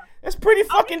 That's pretty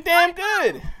fucking damn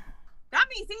good. That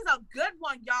means he's a good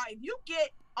one, y'all. If you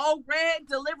get O-Red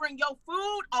delivering your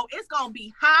food, it's gonna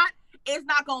be hot. It's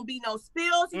not gonna be no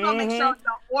spills. You're gonna make sure your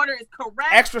order is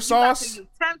correct. Extra sauce. You got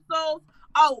the utensils.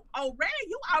 Red,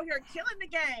 you out here killing the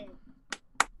game.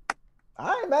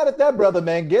 I ain't mad at that, brother,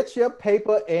 man. Get your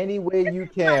paper any way you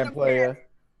can, player.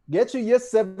 Get you your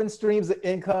 7 streams of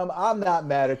income. I'm not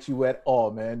mad at you at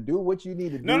all, man. Do what you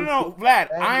need to do. No, Vlad.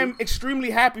 I'm extremely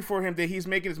happy for him that he's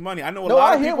making his money. I know a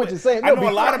lot of people. I hear what you're saying. I know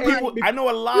a lot of people. You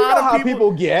know how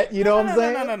people get. You know what I'm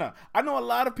saying? No. I know a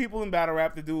lot of people in battle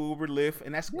rap that do Uber, Lyft,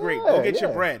 and that's great. Go get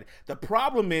your bread. The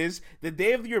problem is the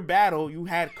day of your battle, you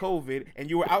had COVID and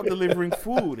you were out delivering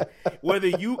food. Whether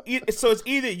you eat, so it's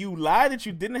either you lie that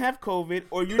you didn't have COVID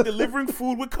or you're delivering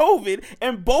food with COVID,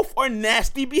 and both are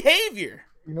nasty behavior.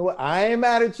 You know what? I ain't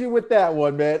mad at you with that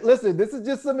one, man. Listen, this is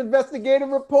just some investigative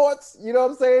reports. You know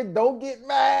what I'm saying? Don't get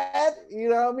mad. You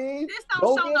know what I mean? This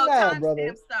don't show no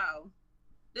timestamps, though.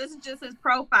 This is just his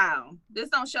profile. This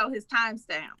don't show his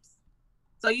timestamps.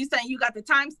 So you saying you got the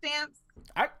timestamps?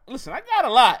 Listen, I got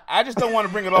a lot. I just don't want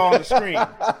to bring it all on the screen. Okay,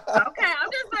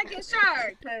 I'm just making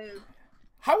sure.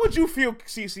 How would you feel,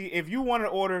 Cece, if you wanted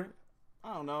to order,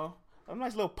 I don't know, a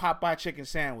nice little Popeye chicken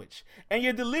sandwich, and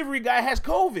your delivery guy has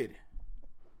COVID?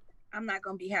 I'm not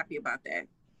gonna be happy about that.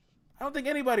 I don't think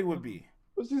anybody would be.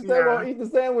 But she said, "Gonna eat the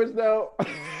sandwich though."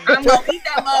 I'm gonna eat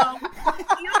that, Mom.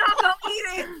 You're not gonna eat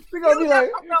it. She's gonna be like,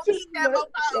 eat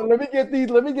that,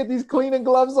 let me get these cleaning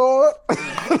gloves on.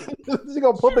 She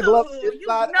gonna put the gloves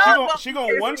inside. She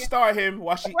gonna 1-star him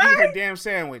while she eat her damn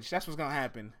sandwich. That's what's gonna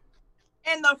happen.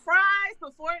 And the fries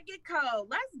before it get cold.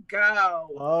 Let's go.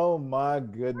 Oh my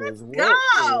goodness. Let's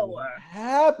go. What is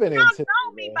happening? You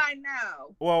know me by now.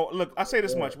 Well, look, I'll say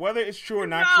this much. Whether it's true or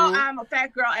not true. I'm a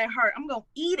fat girl at heart. I'm going to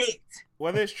eat it.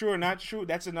 Whether it's true or not true,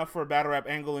 that's enough for a battle rap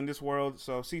angle in this world.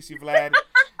 So, CC Vlad.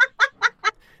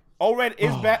 O-Red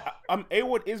is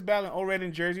A-Ward is battling O-Red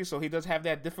in Jersey, so he does have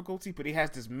that difficulty, but he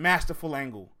has this masterful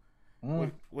angle.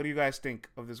 What do you guys think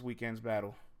of this weekend's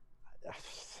battle?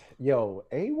 Yo,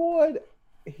 A-Ward,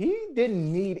 he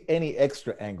didn't need any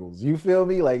extra angles. You feel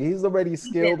me? Like, he's already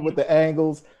skilled with the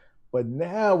angles, but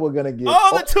now we're gonna get.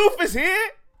 Oh, the Tooth is here.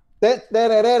 That.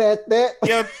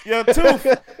 Yo,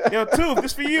 Tooth,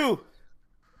 this for you.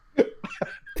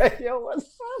 Yo,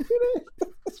 what's happening?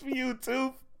 It's for you,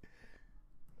 Tooth.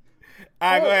 All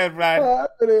right, go ahead, Brian.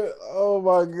 Oh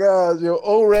my gosh, yo,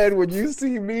 O-Red, when you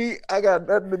see me, I got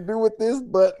nothing to do with this,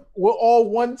 but we're all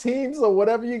one team, so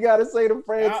whatever you got to say to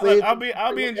France. I'll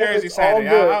be in Jersey Saturday.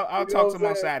 I'll talk to him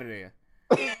on Saturday.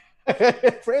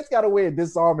 France got a way of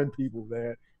disarming people,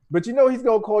 man. But you know he's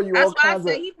gonna call you all kinds of. That's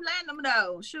why I said he platinum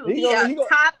though. Shoot, he a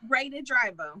top-rated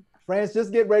driver. France,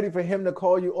 just get ready for him to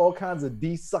call you all kinds of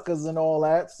D suckers and all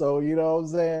that. So you know what I'm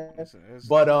saying. It's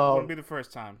gonna be the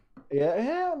first time.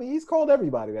 Yeah, I mean he's called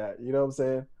everybody that. You know what I'm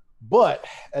saying. But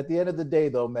at the end of the day,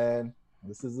 though, man,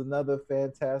 this is another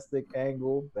fantastic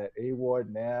angle that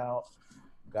A-Ward now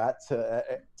got to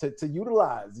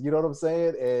utilize. You know what I'm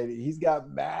saying? And he's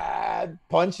got mad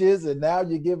punches, and now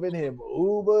you're giving him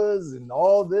Ubers and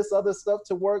all this other stuff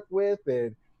to work with,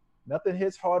 and nothing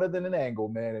hits harder than an angle,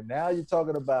 man. And now you're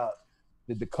talking about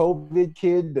the COVID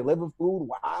kid deliver food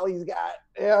while he's got,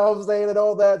 you know what I'm saying, and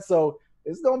all that. So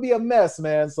it's gonna be a mess,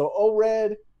 man. So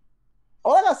O-Red,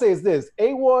 all I gotta say is this: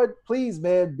 A-Ward, please,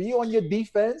 man, be on your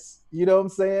defense. You know what I'm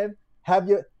saying? Have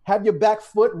your back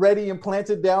foot ready and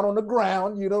planted down on the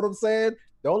ground. You know what I'm saying?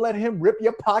 Don't let him rip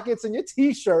your pockets and your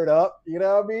t-shirt up. You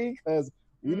know what I mean? Because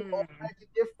We know that can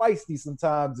get feisty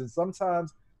sometimes, and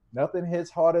sometimes nothing hits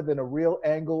harder than a real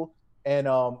angle. And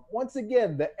once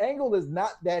again, the angle is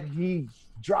not that he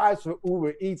drives for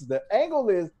Uber Eats. The angle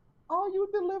is, are you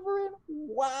delivering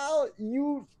while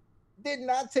you did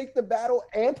not take the battle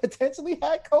and potentially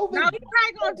had COVID? No, he's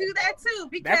probably gonna do that too.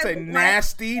 Because that's a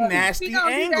nasty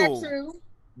angle.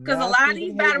 Because a lot of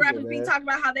these battle rappers be talking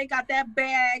about how they got that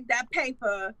bag, that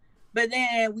paper, but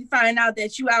then we find out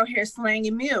that you out here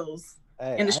slanging meals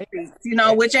in the streets, you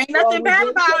know, which ain't nothing bad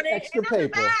about it. Ain't nothing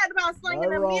bad about slinging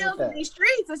the meals in these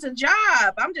streets. It's a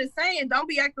job. I'm just saying, don't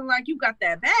be acting like you got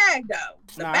that bag though.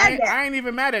 I ain't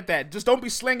even mad at that. Just don't be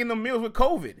slinging the meals with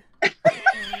COVID.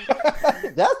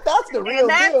 that's the real deal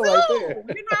right there.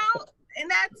 You know, and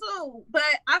that too. But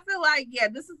I feel like,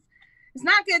 it's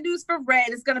not good news for Red.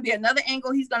 It's going to be another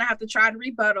angle he's going to have to try to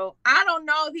rebuttal. I don't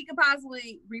know if he can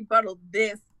possibly rebuttal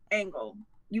this angle.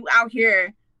 You out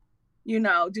here, you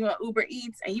know, doing Uber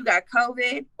Eats and you got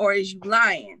COVID, or is you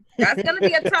lying? That's going to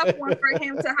be a tough one for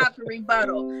him to have to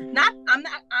rebuttal. I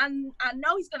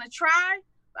know he's going to try,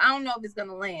 but I don't know if it's going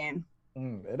to land.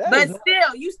 But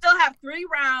still, you still have 3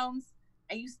 rounds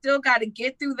and you still got to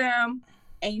get through them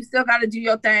and you still got to do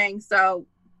your thing. So,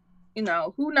 you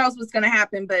know, who knows what's going to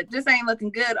happen, but this ain't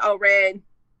looking good, Red,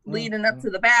 leading up to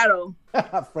the battle.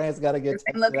 France got to get this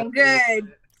ain't looking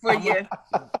good for you.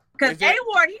 Because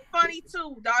A-Ward, he's funny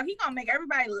too, dog. He going to make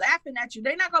everybody laughing at you.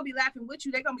 They're not going to be laughing with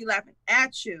you. They're going to be laughing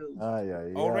at you.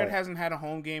 Red hasn't had a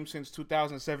home game since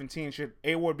 2017. Should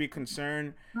A-Ward be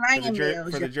concerned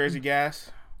for the Jersey Gas?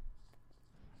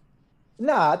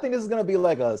 Nah, I think this is gonna be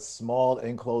like a small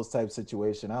enclosed type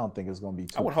situation. I don't think it's gonna be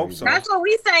too. I would hope so. That's what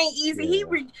we saying, Easy. Yeah.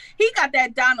 He got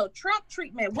that Donald Trump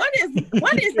treatment. What is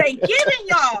they giving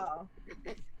y'all?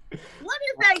 What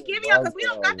is they giving y'all? Because we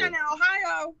don't got that in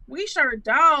Ohio. We sure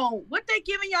don't. What they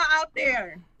giving y'all out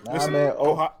there? Listen, man,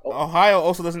 Ohio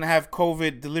also doesn't have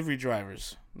COVID delivery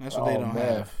drivers. That's what they don't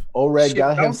have. Red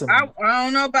got him some. I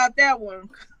don't know about that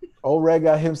one. Red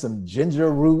got him some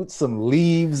ginger roots, some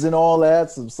leaves, and all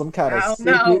that. Some kind of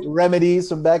secret remedies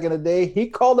from back in the day. He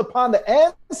called upon the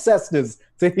ancestors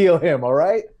to heal him. All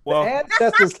right, well, the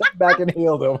ancestors came back and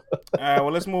healed him. All right,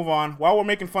 well, let's move on. While we're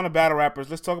making fun of battle rappers,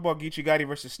 let's talk about Geechee Gotti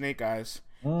versus Snake Eyes.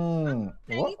 He took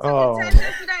a test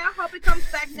yesterday. I hope it comes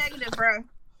back negative, bro.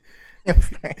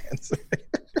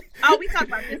 Oh, we talk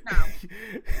about this now.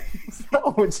 What's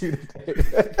wrong with you today?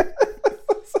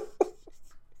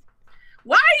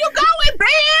 Why are you going,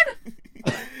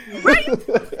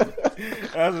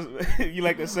 Ben? You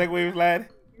like the segue, lad?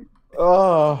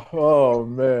 Oh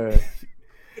man.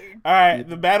 All right,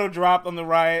 the battle dropped on the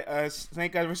Riot.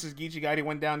 Snake Eyes versus Geechee Gotti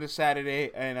went down this Saturday,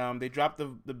 and they dropped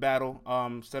the battle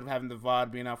instead of having the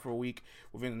VOD being out for a week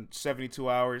within 72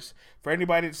 hours. For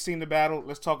anybody that's seen the battle,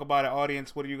 let's talk about it,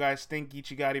 audience. What do you guys think?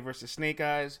 Geechee Gotti versus Snake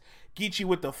Eyes. Geechee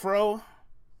with the fro.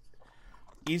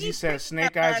 Easy says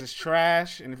Snake Eyes is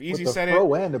trash, and if Easy said it,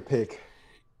 fro and the pick.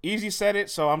 Easy said it,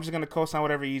 so I'm just gonna co-sign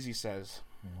whatever Easy says.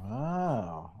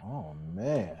 Wow. Oh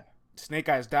man. Snake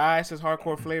Eyes dies, says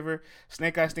Hardcore Flavor.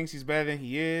 Snake Eyes thinks he's better than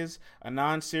he is. A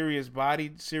non-serious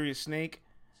bodied, serious snake.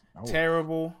 Oh.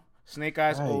 Terrible. Snake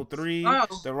Eyes 03. Oh.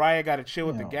 The Riot got to chill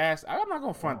with the gas. I'm not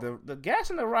going to front. The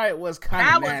gas in the Riot was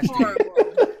kind of nasty.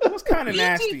 It was kind of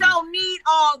nasty. Geechee don't need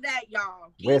all that,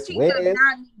 y'all. Geechee does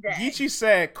not need that. Geechee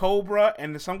said Cobra,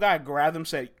 and some guy grabbed him and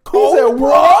said,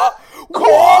 Cobra?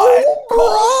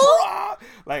 Cobra?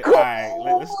 Like, all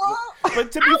right. Let's,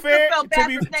 but to be fair, to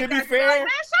be fair, man,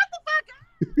 shut the fuck up.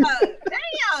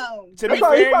 Damn. To be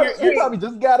fair, you probably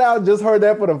just got out and just heard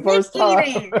that for the first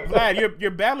time. Vlad,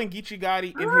 you're battling Geechee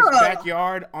Gotti in his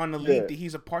backyard on the league that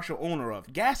he's a partial owner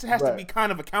of. Gas has to be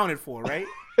kind of accounted for, right?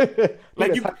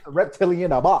 Like you, reptilian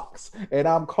in a box, and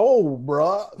I'm cold,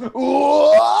 bruh.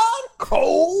 Ooh, I'm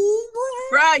cold,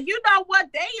 bruh. You know what?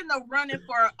 They in the running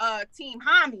for Team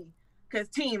Hami, cause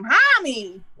Team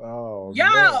Hami. Oh, yo.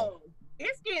 Man.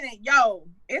 It's getting,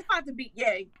 it's about to be,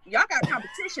 y'all got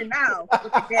competition now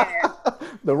with the gas.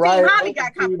 The Riot Team Hami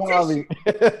got competition.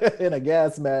 In a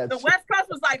gas match. The West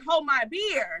Coast was like, hold my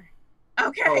beer.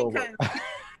 Okay, because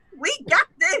we got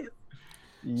this.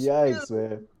 Yikes,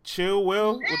 man. Chill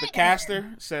Will with the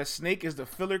caster says Snake is the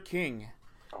filler king.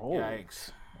 Oh. Yikes.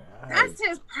 That's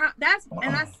his,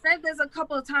 and I said this a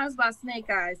couple of times about Snake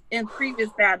Eyes in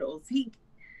previous battles.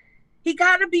 He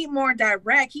gotta be more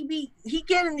direct. He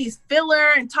getting these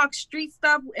filler and talk street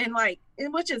stuff and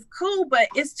which is cool, but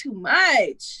it's too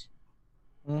much.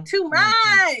 Too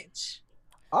much.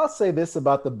 I'll say this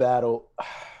about the battle.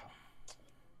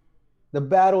 The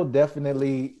battle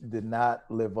definitely did not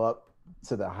live up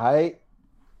to the hype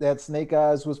that Snake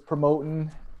Eyes was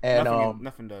promoting. And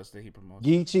nothing does that he promotes.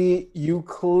 Geechee, you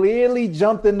clearly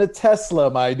jumped in the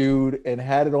Tesla, my dude, and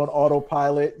had it on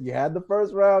autopilot. You had the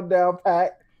first round down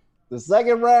pat. The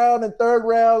second round and third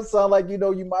round sound like you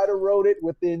might have wrote it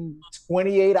within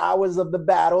 28 hours of the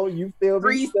battle. You feel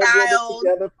me?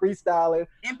 Freestyling,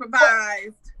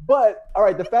 improvised. But all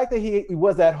right, the fact that he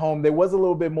was at home, there was a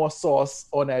little bit more sauce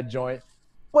on that joint.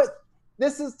 But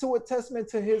this is to a testament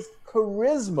to his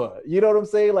charisma. You know what I'm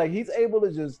saying? Like he's able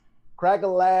to just crack a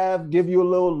laugh, give you a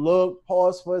little look,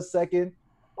 pause for a second.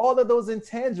 All of those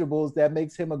intangibles that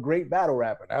makes him a great battle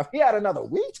rapper. Now, if he had another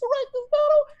week to write this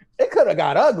battle, it could have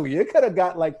got ugly. It could have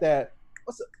got like that.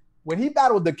 When he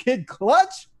battled the Kid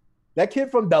Clutch, that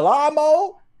kid from Del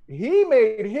Amo, he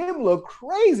made him look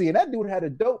crazy. And that dude had a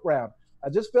dope round. I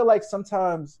just feel like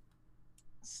sometimes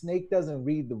Snake doesn't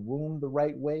read the room the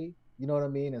right way. You know what I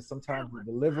mean? And sometimes the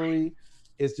delivery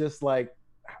is just like,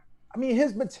 I mean,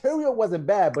 his material wasn't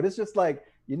bad, but it's just like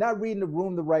you're not reading the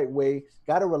room the right way.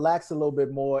 Got to relax a little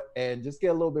bit more and just get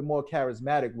a little bit more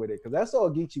charismatic with it. Because that's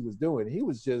all Geechee was doing. He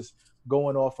was just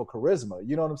going off of charisma.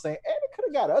 You know what I'm saying? And it could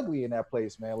have got ugly in that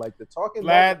place, man. Like the talking.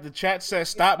 Lad, the chat says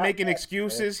stop making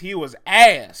excuses. Man. He was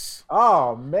ass.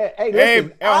 Oh, man. Hey,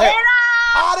 listen.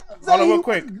 Hold on, real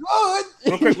quick.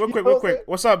 Real quick.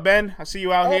 What's up, Ben? I see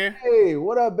you out here. Hey,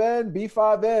 what up, Ben?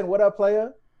 B5N. What up,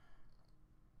 player?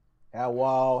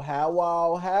 How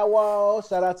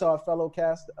shout out to our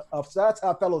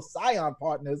fellow Scion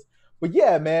partners. But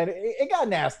yeah, man, it got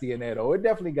nasty in there though. It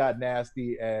definitely got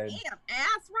nasty. And damn,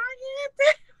 ass right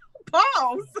here.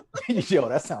 Pause. Yo,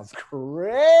 that sounds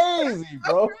crazy,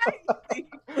 bro.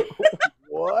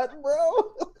 What,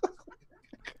 bro?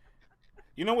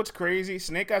 You know what's crazy?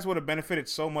 Snake Eyes would have benefited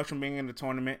so much from being in the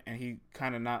tournament, and he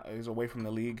kind of is away from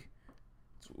the league.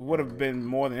 It would have been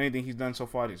more than anything he's done so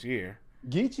far this year.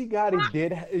 Geechee Gotti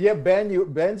did, Ben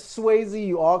Swayze,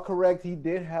 you are correct. He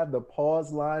did have the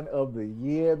pause line of the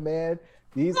year, man.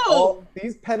 These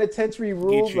penitentiary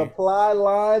rules apply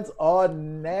lines are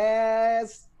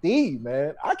nasty,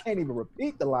 man. I can't even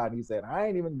repeat the line he said. I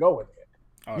ain't even going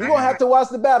there. You're gonna have to watch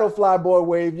the battle, Flyboy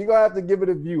Wave. You're gonna have to give it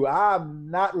a view. I'm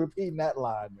not repeating that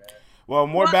line, man. Well,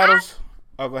 battles.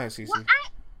 Go ahead, CC. Well,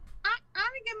 I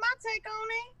didn't get my take on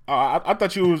it. I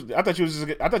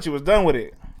thought you was done with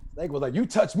it. Snake was like, "You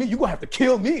touch me, you gonna have to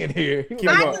kill me in here." Keep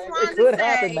going. It could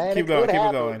happen, man. Keep it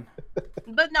going.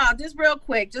 But no, just real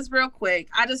quick.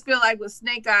 I just feel like with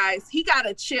Snake Eyes, he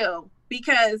gotta chill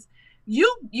because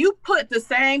you put the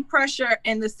same pressure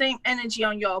and the same energy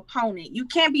on your opponent. You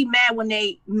can't be mad when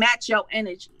they match your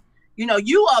energy. You know,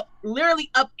 you are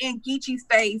literally up in Geechee's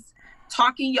face,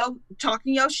 talking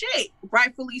your shit,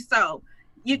 rightfully so.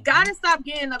 You gotta stop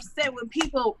getting upset when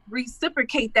people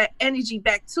reciprocate that energy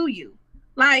back to you.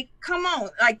 Like, come on,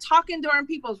 like talking during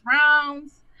people's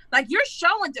rounds, like you're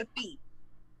showing defeat.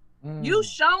 You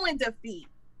showing defeat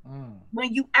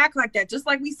when you act like that. Just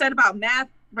like we said about Math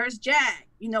versus Jag,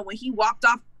 you know, when he walked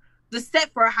off the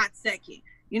set for a hot second,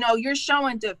 you know, you're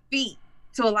showing defeat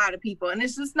to a lot of people. And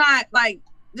it's just not like,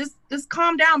 just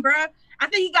calm down, bruh. I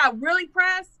think he got really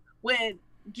pressed when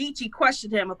Geechee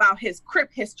questioned him about his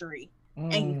Crip history.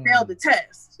 And he failed the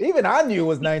test. Even I knew it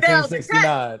was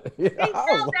 1969. He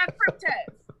failed that Crip test.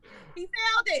 He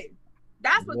failed it.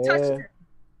 That's what touched him.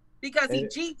 Because he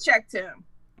G-checked him.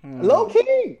 Low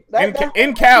key.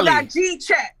 In Cali. He got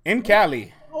G-checked. In Cali.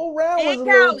 The whole round was a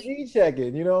little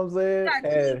G-checking. You know what I'm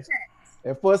saying?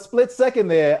 And for a split second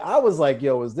there, I was like,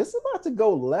 yo, is this about to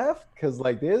go left? Because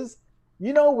like there's,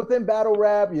 you know, within battle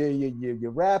rap,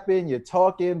 you're rapping, you're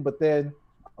talking, but then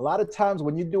a lot of times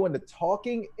when you're doing the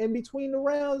talking in between the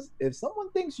rounds, if someone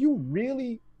thinks you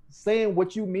really saying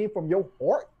what you mean from your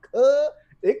heart,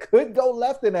 it could go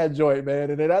left in that joint, man.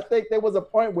 And then I think there was a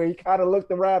point where he kind of looked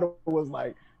around and was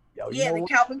like, yo, you know the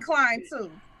Calvin Klein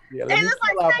too. Yeah, and it's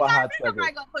like, I think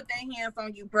nobody gonna put their hands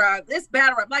on you, bro. This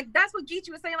battle rap, like that's what Geechee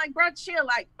was saying, like, bro, chill,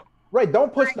 like. Right,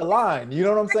 don't push the line. You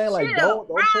know what I'm saying? Like, don't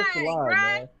push the line,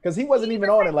 man. Because he wasn't even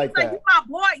on it like that. Like, you my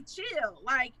boy, chill.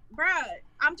 Like, bruh,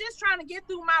 I'm just trying to get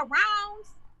through my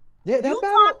rounds. Yeah, that you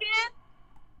battle. Talking,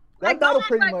 that like, battle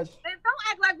pretty much. Don't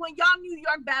act like when y'all New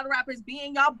York battle rappers be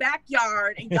in y'all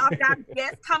backyard and y'all got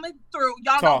guests coming through,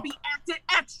 y'all gonna be acting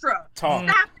extra. Stop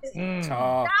it.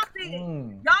 Stop it.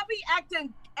 Y'all be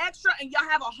acting extra and y'all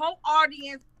have a whole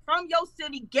audience from your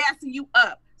city gassing you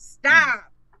up. Stop.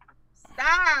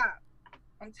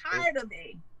 I'm tired of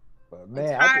it. But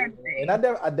man,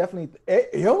 I definitely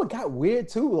it got weird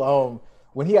too.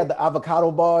 When he had the avocado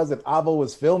bars and Avo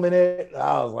was filming it,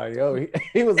 I was like, yo,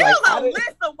 he was like, a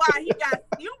list of why he got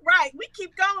you right. We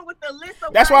keep going with the list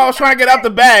of. That's why I was trying to get out the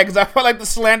bag because I felt like the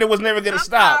slander was never gonna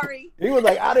stop. Sorry. He was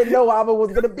like, I didn't know Avo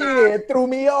was gonna be here. It threw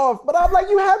me off. But I'm like,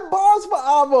 you had bars for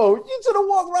Avo. You should have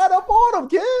walked right up on him,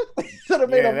 kid. You should have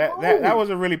made that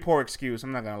was a really poor excuse.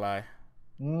 I'm not gonna lie.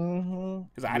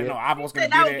 Because I didn't know Avo was gonna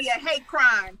be there. That would be a hate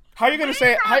crime. How are you gonna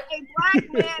say? A black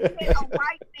man hit a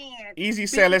white man. Easy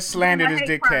said, let's slander this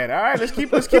dickhead. All right, let's keep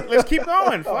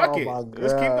going. Fuck it.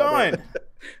 Let's keep going. Man.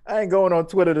 I ain't going on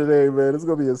Twitter today, man. It's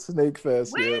gonna be a snake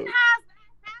fest. When has that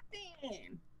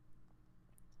happened?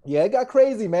 Yeah, it got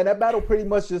crazy, man. That battle pretty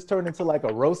much just turned into like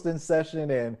a roasting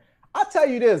session. And I'll tell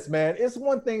you this, man. It's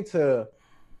one thing to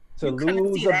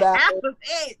lose a battle.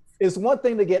 It's one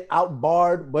thing to get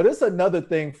outbarred, but it's another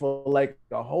thing for like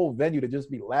the whole venue to just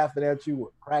be laughing at you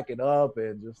or cracking up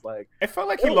and just like. It felt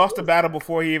like he lost the battle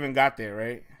before he even got there,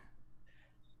 right?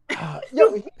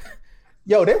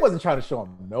 Yo, they wasn't trying to show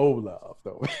him no love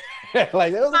though.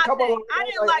 Like there was a couple. I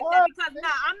didn't like that because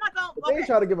I'm not gonna. They ain't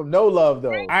trying to give him no love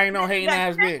though. I ain't no hating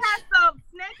ass bitch.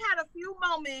 Snake had a few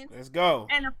moments. Let's go.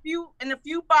 And a few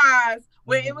bars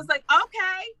where it was like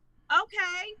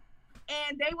okay,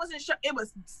 and they wasn't sure. It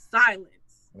was silence.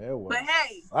 But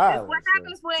hey, that's what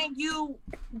happens when you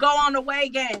go on away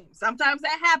games. Sometimes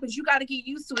that happens. You got to get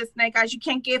used to it, Snake Eyes. You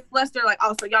can't get flustered like,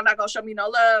 oh, so y'all not gonna show me no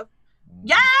love.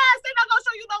 Yes, they not gonna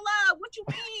show you no love. What you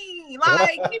mean?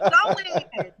 Like, keep going.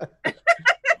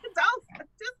 Don't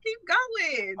just keep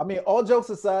going. I mean, all jokes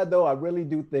aside, though, I really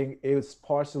do think it was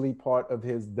partially part of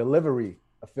his delivery.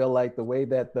 I feel like the way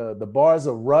that the bars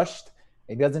are rushed,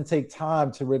 it doesn't take time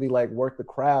to really like work the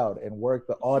crowd and work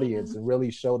the audience and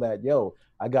really show that, yo,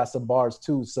 I got some bars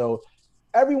too. So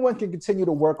everyone can continue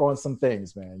to work on some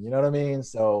things, man. You know what I mean?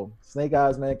 So Snake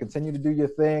Eyes, man, continue to do your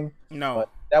thing. No, but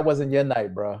that wasn't your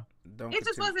night, bro. It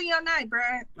just wasn't your night, bro.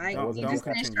 Like, don't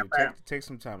continue. Take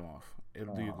some time off.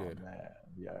 It'll do you good. Man.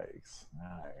 Yikes.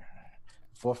 All right.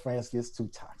 Before France gets too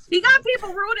toxic. He got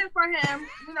people rooting for him.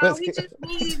 You know, he just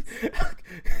needs.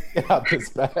 Get out this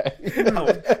bag.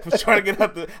 I'm trying to get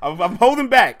out the. I'm holding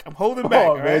back. I'm holding back.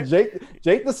 Oh, man. Right?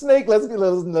 Jake the Snake. Let's get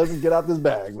out this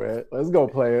bag, man. Let's go,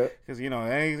 player. Because he's gonna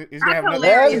have nothing.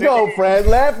 Let's go, friends.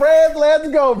 Let's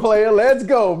go, player. Let's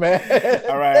go, man.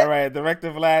 All right.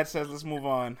 Director Vlad says let's move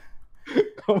on.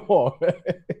 Come on, man.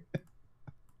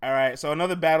 All right, so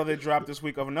another battle that dropped this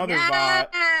week of another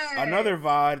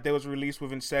VOD that was released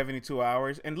within 72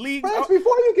 hours. And League... France,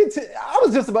 before you continue, I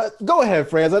was just about... Go ahead,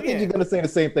 France. I think you're going to say the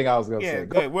same thing I was going to say. Yeah,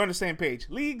 good. We're on the same page.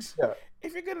 Leagues,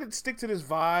 if you're going to stick to this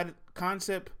VOD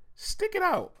concept, stick it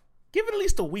out. Give it at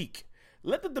least a week.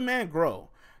 Let the demand grow.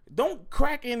 Don't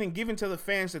crack in and give in to the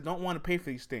fans that don't want to pay for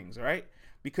these things, all right?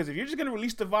 Because if you're just going to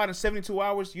release the VOD in 72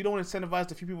 hours, you don't incentivize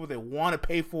the few people that want to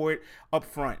pay for it up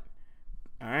front.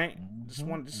 All right, just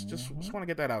want to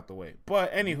get that out the way.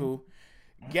 But anywho,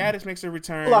 Gaddis makes a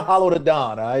return. Pull a hollow to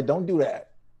Don. All right, don't do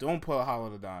that. Don't pull a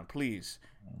hollow to Don, please.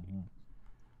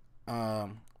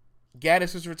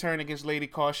 Gaddis is returning against Lady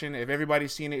Caution. If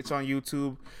everybody's seen it, it's on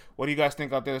YouTube. What do you guys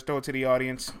think out there? Let's throw it to the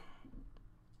audience.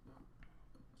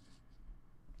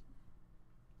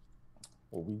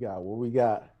 What we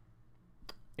got?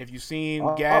 If you've seen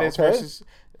Gaddis versus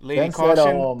Lady Ben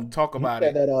Caution, said, talk about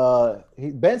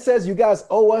it. Ben says you guys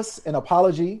owe us an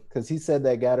apology because he said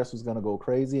that Gaddis was going to go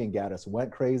crazy and Gaddis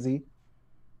went crazy.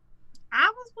 I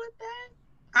was with that.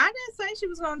 I didn't say she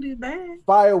was going to do bad.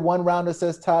 Fire one rounder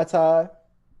says Ty.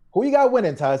 Who you got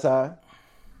winning, Ty?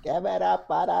 Give it up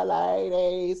for the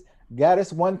ladies.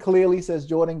 Gaddis won clearly, says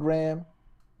Jordan Graham.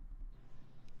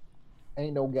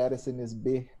 Ain't no Gaddis in this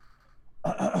bit.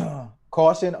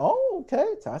 Caution. Oh,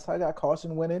 okay. Ty got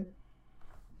Caution winning.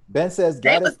 Ben says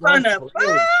Gaddis won.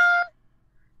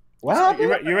 What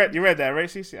happened? You read that, right,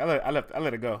 CC? I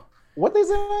let it go. What they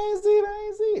say? I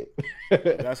ain't see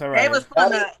it. That's all right. They was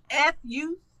from the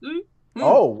FUC.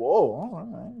 Oh, whoa. All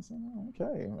right.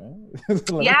 Okay,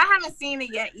 man. Yeah, I haven't seen it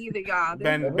yet either, y'all.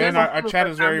 Ben, our chat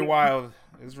is very wild.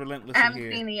 It's relentless. I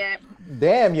haven't seen it yet.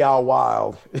 Damn, y'all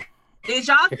wild. Did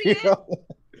y'all see it?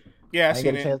 Yeah, I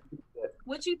seen it.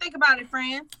 What you think about it,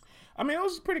 friend? I mean, it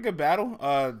was a pretty good battle.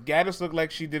 Gaddis looked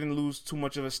like she didn't lose too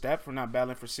much of a step for not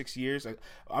battling for 6 years.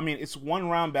 I mean, it's one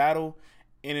round battle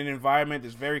in an environment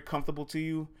that's very comfortable to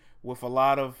you with a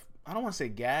lot of, I don't want to say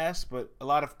gas, but a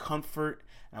lot of comfort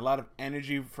and a lot of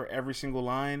energy for every single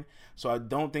line. So I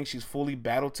don't think she's fully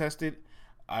battle tested.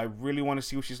 I really want to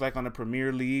see what she's like on the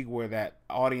Premier League where that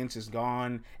audience is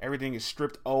gone. Everything is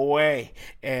stripped away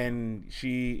and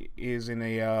she is in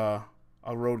a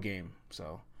road game.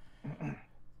 So...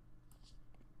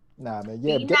 Nah, man.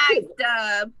 Yeah,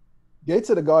 Gate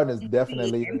to the Garden is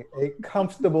definitely a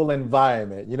comfortable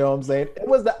environment. You know what I'm saying? It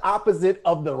was the opposite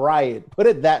of the Riot. Put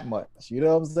it that much. You know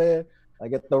what I'm saying?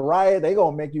 Like at the Riot, they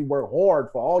gonna make you work hard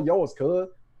for all yours, cuz.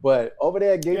 But over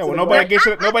there, Gates. Yeah, well, nobody gets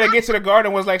to the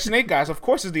Garden was like Snake Eyes. Of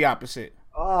course, it's the opposite.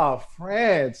 Oh,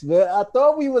 France, man! I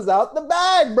thought we was out the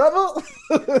bag, brother.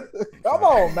 Come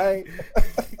on, man.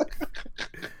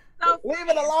 So, leave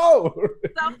it alone.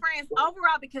 So, France,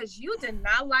 overall, because you did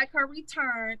not like her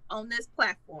return on this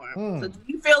platform, so do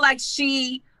you feel like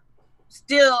she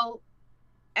still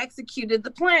executed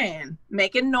the plan,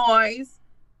 making noise,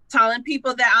 telling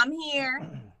people that I'm here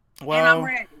and I'm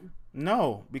ready?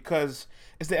 No, because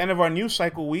it's the end of our news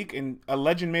cycle week, and a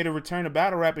legend made a return to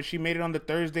battle rap, and she made it on the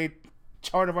Thursday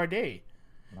chart of our day.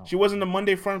 No. She wasn't the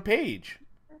Monday front page.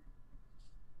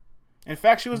 In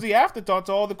fact, she was the afterthought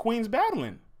to all the queens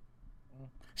battling.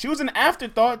 She was an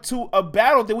afterthought to a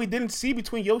battle that we didn't see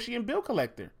between Yoshi and Bill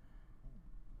Collector.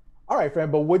 All right,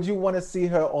 friend, but would you want to see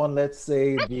her on, let's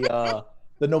say, the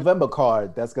November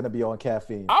card that's going to be on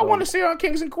Caffeine? I want to see her on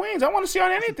Kings and Queens. I want to see her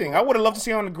on anything. I would have loved to see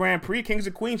her on the Grand Prix, Kings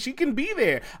and Queens. She can be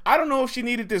there. I don't know if she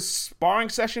needed this sparring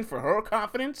session for her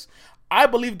confidence. I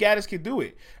believe Gaddis could do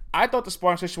it. I thought the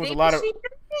sparring session was a lot of...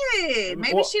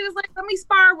 Maybe she was like, let me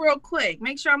spar real quick.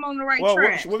 Make sure I'm on the right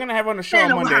track. We're going to have her on the show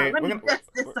on Monday. We're going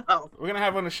to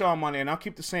have her on the show on Monday, and I'll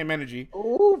keep the same energy.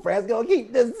 Ooh, Fred's going to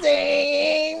keep the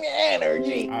same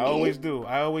energy. I always do.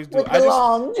 With the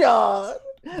long john.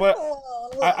 But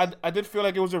I did feel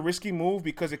like it was a risky move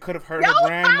because it could have hurt her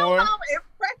brand more.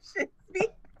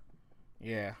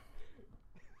 Yeah.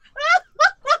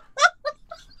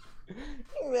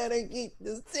 You better keep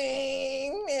the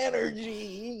same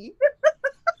energy.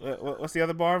 What's the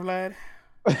other bar, Vlad?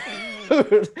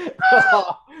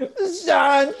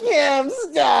 Sean Kim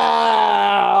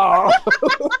style.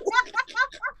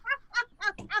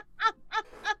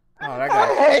 Oh, that guy.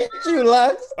 I hate you,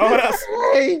 Lux. Oh, what else?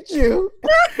 I hate you.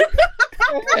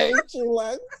 I hate you,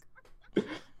 Lux.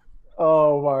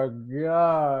 Oh my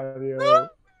God, yo. God,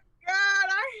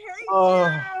 I hate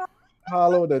you.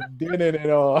 Hollow the din in it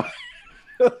all.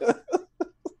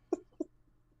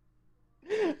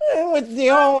 With the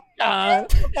old John.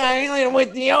 I ain't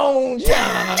with the old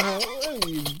John. What are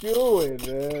you doing,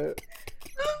 man?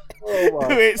 Oh my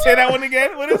Wait, say that one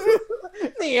again. What is it?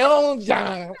 The old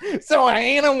John. So I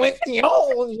ain't with the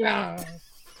old John.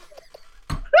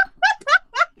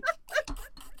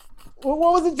 What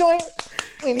was the joint?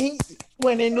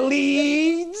 When it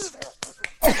leads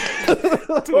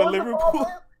to a Liverpool.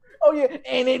 Oh yeah,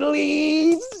 and it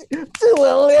leads to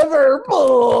a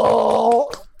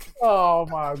Liverpool. Oh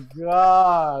my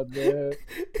God, man!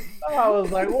 I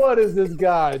was like, "What is this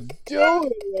guy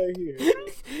doing right here?"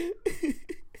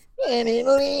 And it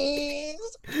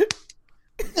leads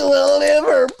to a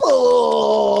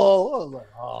Liverpool. I was like,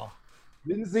 "Oh,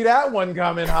 didn't see that one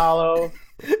coming, Hollow."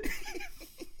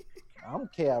 I'm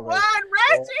KRS.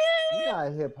 Reggie! You're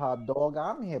not hip hop dog.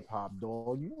 I'm hip hop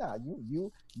dog. You not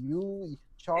you.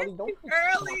 Charlie, don't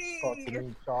talk to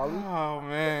me, Charlie. Oh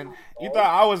man, you thought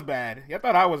I was bad. You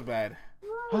thought I was bad.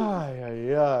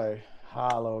 Ay.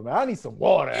 Hollow, man. I need some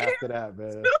water after that,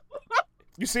 man.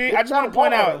 You see, I just want to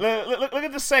point out. Look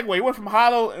at the segue. You went from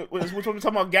Hollow, which we're talking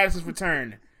about Gaddis'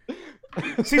 return.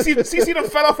 CC done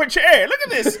fell off her chair. Look at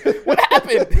this. What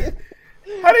happened?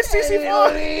 How did CC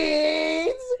fall?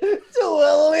 To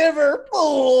a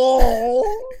Liverpool.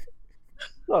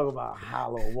 Talk about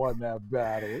Hollow won that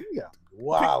battle. Yeah.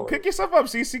 Wow. Pick yourself up,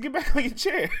 CC. Get back on your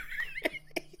chair.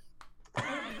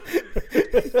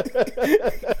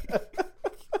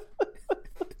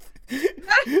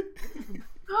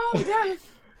 Oh, God.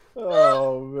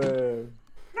 Oh, man.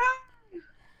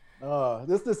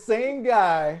 This is the same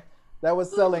guy that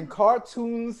was selling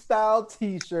cartoon-style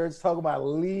T-shirts talking about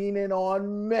leaning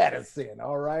on medicine,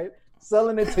 all right?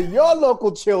 Selling it to your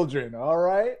local children, all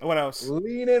right? What else?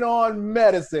 Leaning on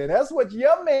medicine. That's what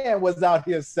your man was out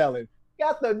here selling.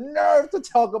 Got the nerve to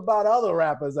talk about other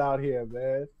rappers out here,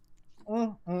 man.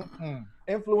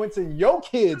 Influencing your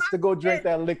kids to go drink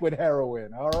that liquid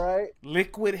heroin, all right?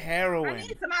 Liquid heroin. I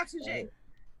need some oxygen.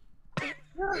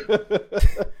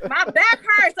 My back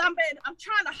hurts. I'm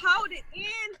trying to hold it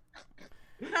in.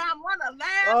 I want to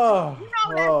laugh. You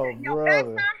know that your back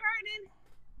not hurting.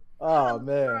 Oh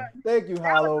man, thank you,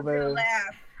 Hollow, man.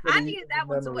 I needed that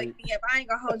one to wake me up. I ain't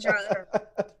gonna hold y'all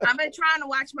up. I've been trying to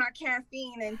watch my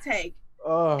caffeine intake.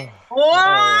 Oh,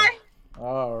 boy.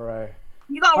 All right.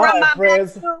 You gonna run my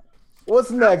friends. Back too?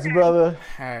 What's next, brother?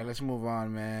 All right, let's move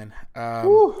on, man.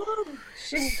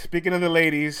 Speaking of the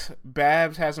ladies,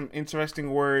 Babs has some interesting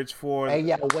words for. Hey,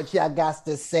 yo, what y'all got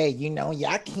to say? You know,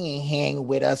 y'all can't hang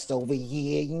with us over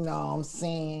here. You know what I'm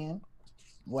saying?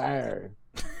 Word.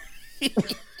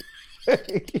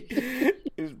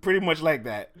 It's pretty much like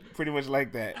that. Pretty much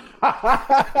like that.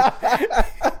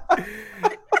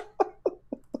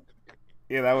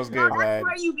 Yeah, Yeah, that was good, that's man.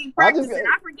 where you be practicing.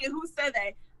 I forget who said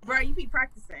that. Bro, you be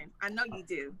practicing. I know you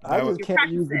do. I just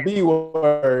can't use the B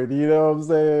word. You know what I'm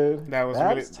saying? That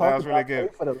was really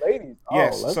good for the ladies.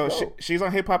 Yes. Oh, so she's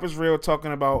on Hip Hop Is Real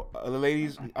talking about the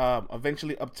ladies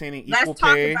eventually obtaining equal let's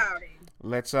talk pay. About it.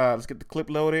 Let's get the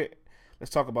clip loaded. Let's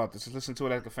talk about this. Let's listen to it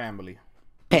like a family.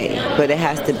 Pay, but it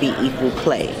has to be equal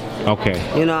play.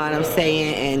 Okay. You know what I'm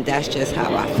saying? And that's just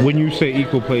how I feel. When you say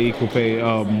equal pay,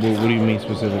 what do you mean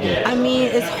specifically? I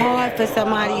mean, it's hard for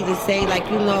somebody to say, like,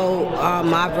 you know,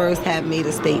 my verse have made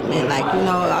a statement, like, you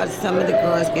know, some of the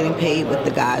girls getting paid what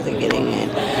the guys are getting in.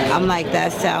 I'm like,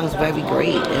 that sounds very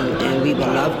great, and we would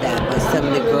love that, but some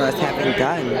of the girls haven't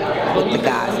done what the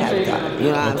guys have done.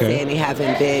 You know what I'm saying? They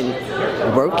haven't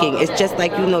been working. It's just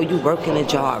like, you know, you work in a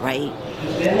job, right?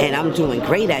 And I'm doing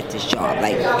great at this job,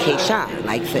 like K-Shine,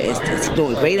 like for instance,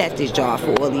 doing great at this job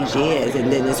for all these years,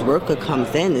 and then this worker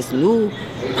comes in, this new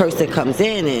person comes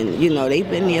in, and you know, they've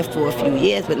been there for a few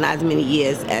years, but not as many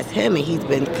years as him, and he's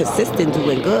been consistent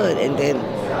doing good, and then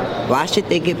why should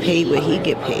they get paid when he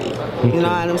get paid? You know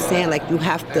what I'm saying? Like, you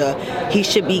have to, he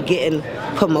should be getting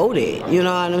promoted, you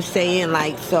know what I'm saying?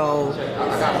 Like, so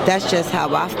that's just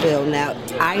how I feel. Now,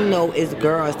 I know it's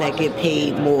girls that get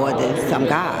paid more than some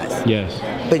guys. Yes.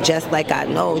 But just like I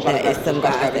know that it's some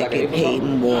guys that get paid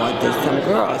more than some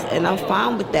girls. And I'm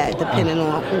fine with that, depending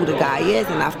on who the guy is.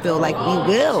 And I feel like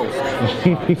we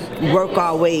will work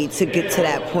our way to get to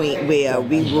that point where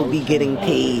we will be getting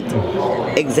paid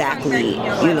exactly,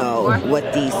 you know,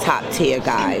 what these top tier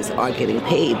guys are getting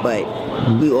paid. But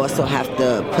we also have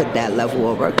to put that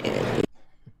level of work in.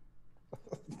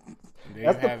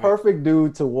 That's the perfect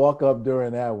dude to walk up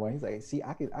during that one. He's like, see,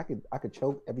 I could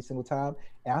choke every single time,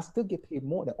 and I still get paid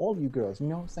more than all of you girls. You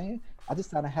know what I'm saying? I just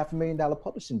signed a $500,000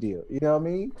 publishing deal. You know what I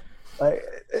mean? Like,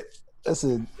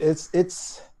 listen,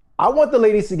 it's. I want the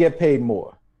ladies to get paid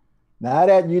more. Now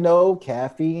that, you know,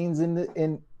 caffeine's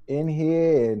in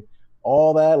here and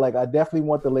all that, like, I definitely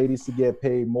want the ladies to get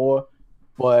paid more.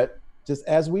 But just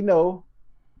as we know,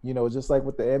 you know, just like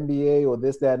with the NBA or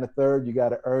this, that, and the third, you got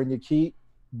to earn your keep.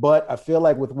 But I feel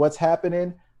like with what's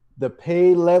happening, the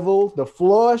pay level, the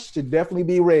floor should definitely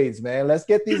be raised, man. Let's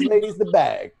get these ladies the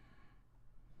bag.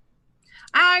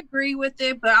 I agree with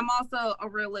it, but I'm also a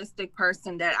realistic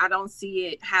person that I don't see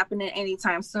it happening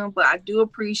anytime soon. But I do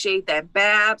appreciate that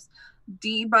Babs,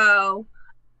 Debo,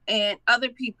 and other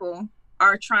people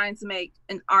are trying to make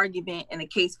an argument and a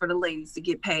case for the ladies to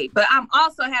get paid. But I'm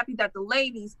also happy that the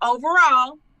ladies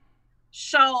overall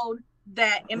showed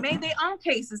that and made their own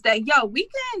cases that, yo,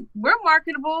 we're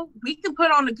marketable. We can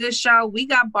put on a good show. We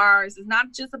got bars. It's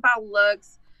not just about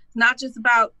looks. It's not just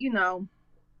about, you know,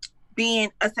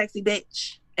 being a sexy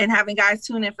bitch and having guys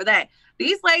tune in for that.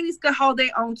 These ladies could hold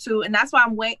their own too. And that's why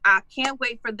I can't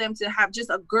wait for them to have just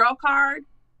a girl card,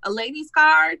 a ladies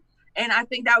card. And I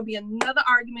think that would be another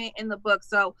argument in the book.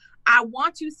 So I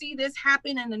want to see this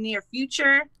happen in the near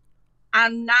future.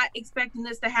 I'm not expecting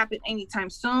this to happen anytime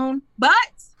soon, but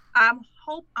I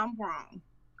hope I'm wrong.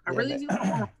 I really do hope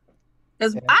I'm wrong.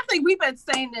 Because I think we've been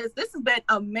saying this. This has been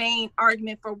a main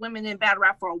argument for women in battle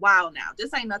rap for a while now.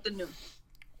 This ain't nothing new.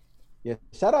 Yeah.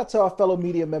 Shout out to our fellow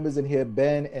media members in here,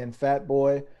 Ben and Fat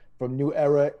Boy from New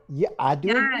Era. Yeah, I do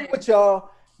agree with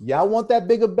y'all. Y'all want that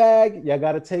bigger bag. Y'all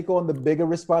got to take on the bigger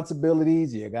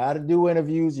responsibilities. You got to do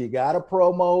interviews. You got to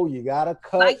promo. You got to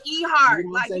cut. Like E-Heart.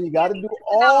 You know like you got to do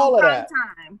all of that.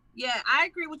 Time. Yeah, I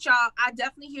agree with y'all. I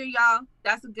definitely hear y'all.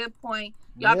 That's a good point.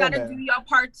 Y'all got to do your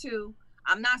part too.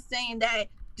 I'm not saying that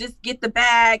just get the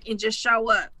bag and just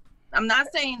show up. I'm not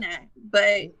saying that,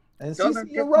 but and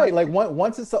CC, you're right. Like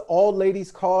once it's an all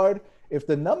ladies card, if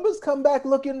the numbers come back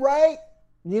looking right,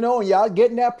 you know, and y'all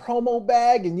getting that promo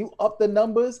bag and you up the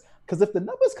numbers, because if the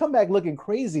numbers come back looking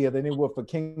crazier than they were for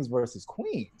Kings versus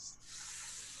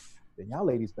Queens, then y'all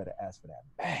ladies better ask for that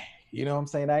bag. You know what I'm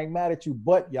saying? I ain't mad at you,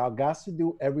 but y'all got to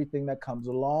do everything that comes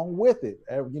along with it.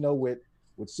 You know, with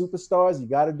superstars, you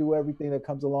got to do everything that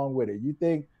comes along with it. You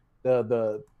think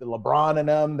the LeBron and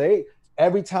them,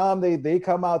 every time they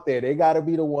come out there, they got to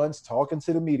be the ones talking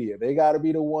to the media. They got to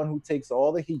be the one who takes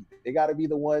all the heat. They got to be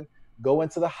the one going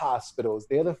to the hospitals.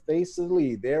 They're the face of the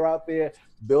league. They're out there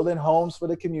building homes for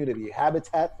the community,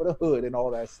 habitat for the hood, and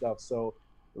all that stuff. So,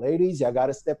 ladies, y'all got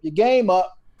to step your game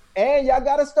up, and y'all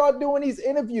got to start doing these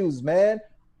interviews, man.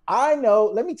 I know.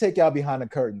 Let me take y'all behind the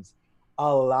curtains.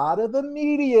 A lot of the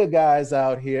media guys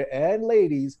out here and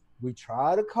ladies, we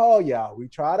try to call y'all. We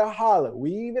try to holler.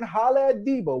 We even holler at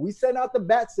Debo. We send out the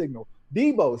bat signal.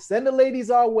 Debo, send the ladies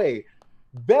our way.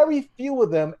 Very few of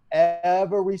them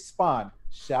ever respond.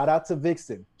 Shout out to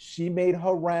Vixen. She made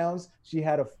her rounds. She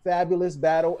had a fabulous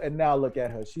battle, and now look at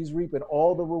her. She's reaping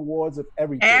all the rewards of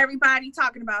everything. Everybody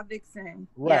talking about Vixen.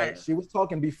 Right. Yes. She was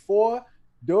talking before,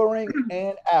 during,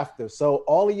 and after. So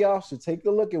all of y'all should take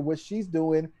a look at what she's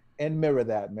doing and mirror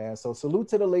that, man. So salute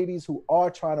to the ladies who are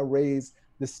trying to raise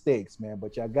the stakes, man.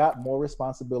 But y'all got more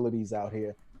responsibilities out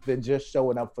here than just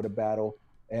showing up for the battle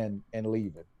and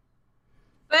leaving.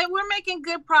 But we're making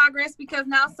good progress because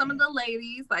now some of the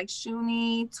ladies like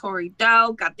Shuni, Tori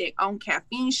Doe got their own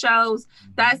caffeine shows.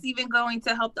 That's even going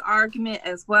to help the argument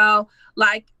as well.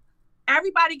 Like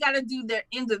everybody got to do their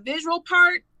individual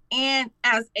part and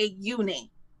as a unit.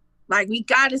 Like we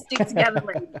got to stick together,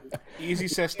 ladies. Easy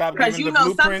says stop because giving the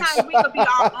blueprints. Sometimes we could be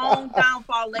our own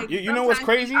downfall, ladies. You know what's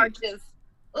crazy? Just,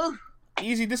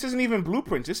 Easy. This isn't even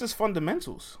blueprints. This is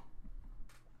fundamentals.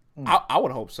 I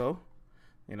would hope so.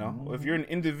 You know, if you're an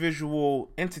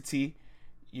individual entity,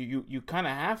 you kind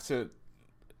of have to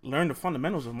learn the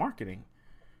fundamentals of marketing.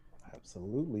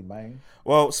 Absolutely, man.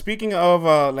 Well, speaking of,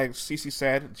 like Cece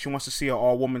said, she wants to see an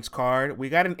all-women's card. We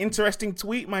got an interesting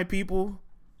tweet, my people.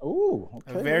 Ooh,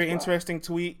 okay. A very interesting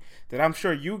tweet that I'm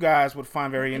sure you guys would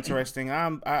find very interesting.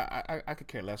 I could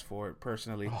care less for it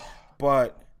personally,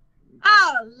 but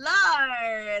oh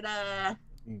Lord,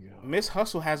 Miss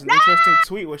Hustle has an interesting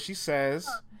tweet where she says,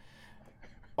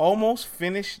 "Almost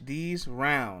finished these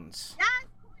rounds."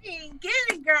 Get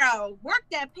it, girl. Work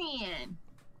that pen.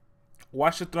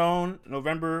 Watch the Throne,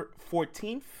 November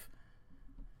 14th.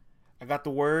 I got the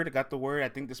word. I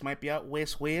think this might be out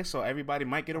west, so everybody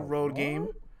might get a road game.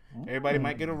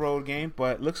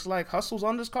 But looks like Hustle's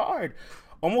on this card.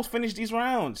 Almost finished these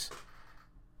rounds.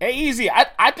 Hey, Easy,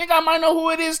 I think I might know who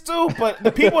it is too, but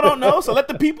the people don't know, so let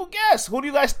the people guess. Who do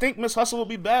you guys think Miss Hustle will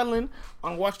be battling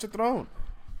on Watch the Throne?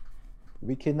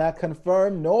 We cannot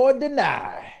confirm nor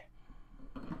deny.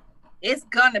 It's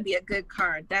gonna be a good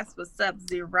card. That's for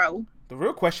Sub-Zero. The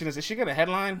real question is she gonna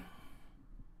headline?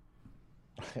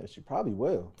 She probably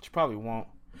will. She probably won't.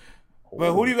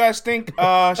 But who do you guys think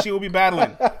she will be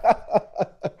battling?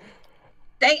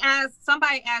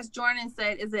 Somebody asked Jordan,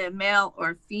 said, is it male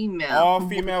or female? All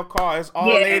female card. It's all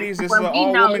ladies. This is an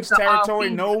all women's territory.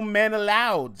 No men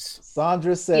allowed.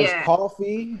 Sandra says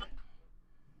coffee.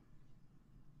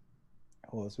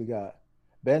 What else we got?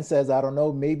 Ben says, I don't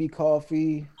know, maybe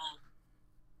coffee.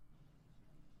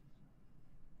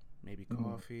 Maybe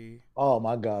coffee. Oh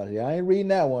my God. Yeah, I ain't reading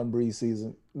that one, Bree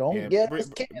Season. Don't get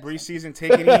Bree Season,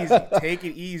 take it easy. Take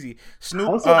it easy.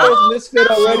 Snoop Misfit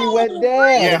already went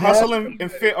down. Yeah, Hustle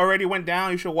and Fit already went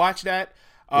down. You should watch that.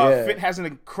 Fit has an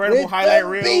incredible highlight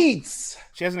reel. Beats.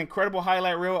 She has an incredible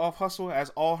highlight reel of Hustle, as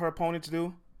all her opponents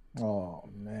do. Oh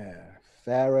man.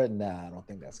 Farrah, nah, I don't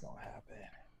think that's gonna happen.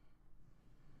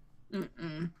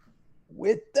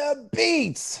 With the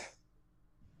beats.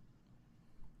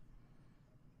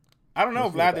 I don't know,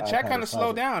 Vlad. The chat kind of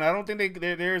slowed down. I don't think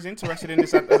they're as interested in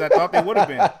this as I thought they would have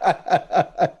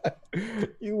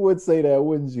been. You would say that,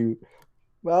 wouldn't you?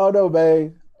 Well, I don't know,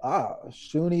 babe.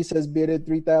 Shuni says bearded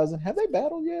 3,000. Have they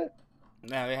battled yet?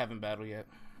 Nah, they haven't battled yet.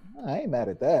 I ain't mad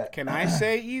at that. Can I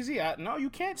say Easy? No, you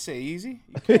can't say Easy.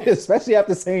 Especially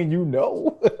after saying you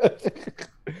know.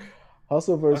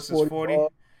 Hustle versus 40.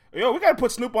 Yo, we got to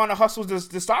put Snoop on the Hustle's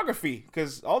discography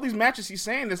because all these matches he's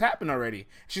saying this happened already.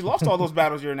 She lost all those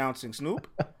battles you're announcing, Snoop.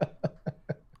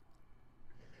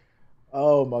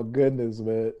 Oh, my goodness,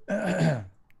 man.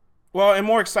 Well, in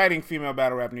more exciting female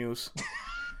battle rap news,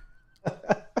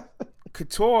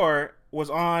 Couture was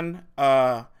on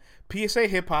PSA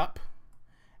Hip Hop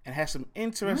and has some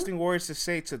interesting words to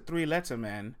say to Three Letter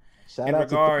Man. In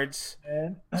regards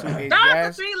to a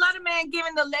jazz. Three Letter Man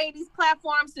giving the ladies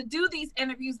platforms to do these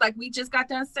interviews like we just got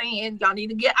done saying. Y'all need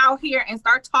to get out here and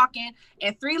start talking.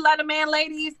 And Three Letter Man,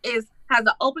 ladies, has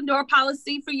an open door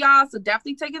policy for y'all, so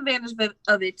definitely take advantage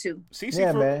of it too.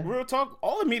 For real talk,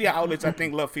 all the media outlets I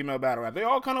think love female battle rap. They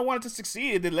all kind of wanted to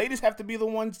succeed. The ladies have to be the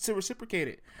ones to reciprocate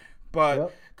it.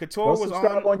 But Couture was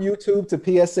on YouTube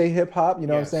to PSA Hip Hop. You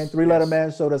know what I'm saying? Three Letter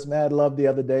Man showed us mad love the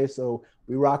other day, so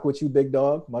we rock with you, big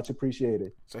dog. Much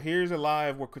appreciated. So here's a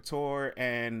live with Couture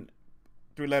and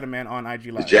Three Letter Man on IG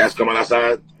Live. Is Jazz coming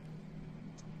outside?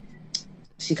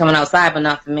 She coming outside, but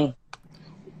not for me.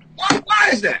 Why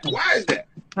is that? Why is that?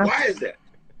 Why is that?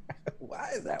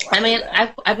 Why is that? I mean,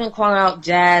 I've been calling out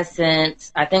Jazz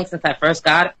since I first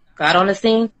got on the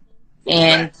scene,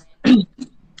 and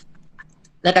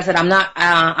like I said, I'm not.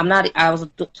 I was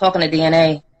talking to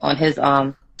DNA on his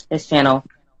channel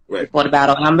before the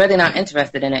battle, and I'm really not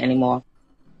interested in it anymore.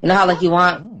 You know how like you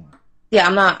want? Yeah,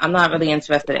 I'm not really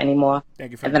interested anymore.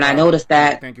 Thank you. And then I noticed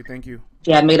that. Thank you.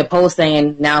 She had made a post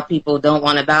saying now people don't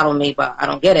want to battle me, but I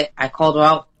don't get it. I called her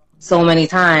out so many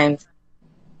times,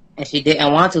 and she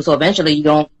didn't want to. So eventually, you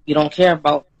don't care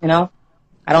about, you know.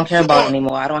 I don't care about it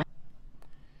anymore. I don't.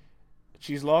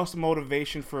 She's lost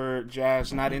motivation for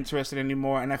Jazz, not interested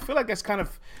anymore, and I feel like that's kind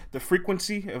of the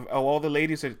frequency of all the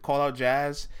ladies that call out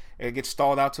Jazz. It gets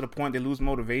stalled out to the point they lose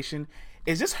motivation.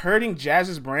 Is this hurting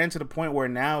Jazz's brand to the point where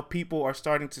now people are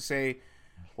starting to say,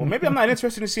 well, maybe I'm not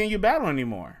interested in seeing you battle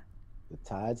anymore? The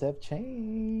tides have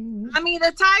changed. I mean,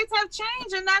 the tides have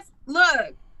changed, and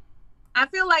look, I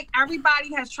feel like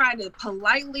everybody has tried to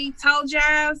politely tell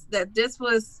Jazz that this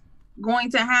was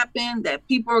going to happen, that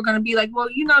people are going to be like,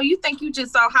 well, you know, you think you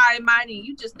just so high and mighty,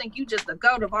 you just think you just the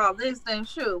goat of all this, then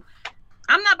shoot,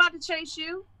 I'm not about to chase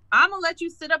you. I'm going to let you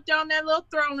sit up there on that little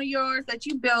throne of yours that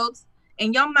you built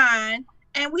in your mind,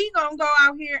 and we gonna go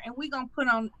out here and we gonna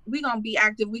be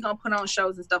active, we gonna put on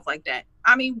shows and stuff like that.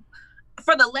 I mean,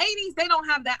 for the ladies, they don't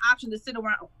have that option to sit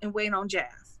around and wait on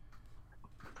Jazz.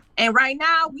 And right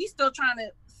now, we still trying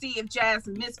to see if Jazz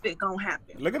and Misfit gonna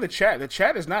happen. Look at the chat. The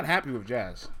chat is not happy with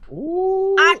Jazz.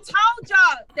 Ooh. I told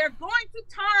y'all they're going to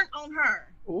turn on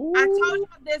her. Ooh. I told y'all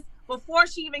this before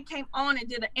she even came on and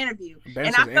did an interview. Ben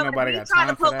and says I felt like we tried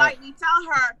to politely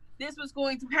tell her this was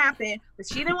going to happen, but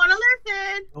she didn't want to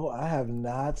listen. Oh, I have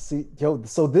not seen. Yo,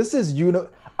 so this is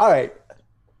all right.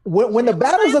 When the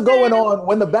battles are going on,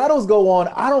 when the battles go on,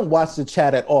 I don't watch the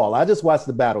chat at all. I just watch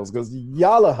the battles because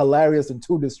y'all are hilarious and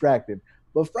too distracted.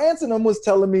 But France and them was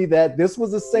telling me that this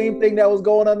was the same thing that was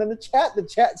going on in the chat. The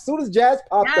chat, as soon as Jazz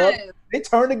popped up, they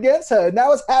turned against her.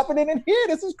 Now it's happening in here.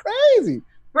 This is crazy.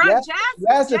 Bro,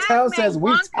 Jazz the town says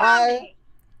we tired.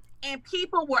 And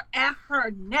people were at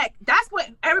her neck. That's what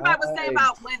everybody was saying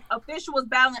about when Official was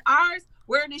battling ours.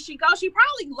 Where did she go? She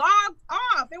probably logged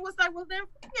off. It was like, well, then,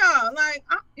 y'all, like,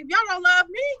 if y'all don't love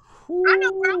me, I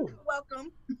know where I'm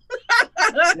welcome.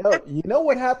 Yo, you know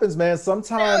what happens, man?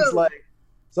 Sometimes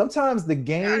the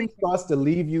game starts to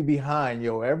leave you behind.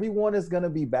 Yo, everyone is gonna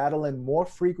be battling more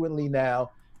frequently now.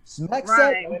 Smack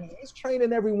said when he's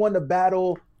training everyone to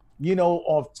battle, you know,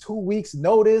 on 2 weeks'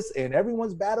 notice, and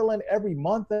everyone's battling every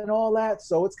month and all that.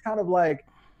 So it's kind of like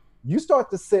you start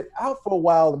to sit out for a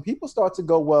while, and people start to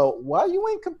go, well, why you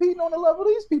ain't competing on the level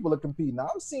these people are competing?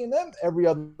 I'm seeing them every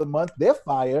other month. They're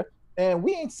fire, and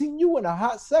we ain't seen you in a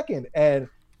hot second. And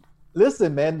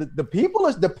listen, man, the people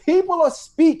are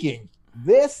speaking.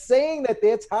 They're saying that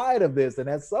they're tired of this, and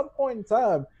at some point in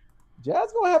time,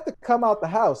 Jazz gonna have to come out the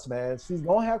house, man. She's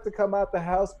gonna have to come out the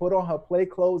house, put on her play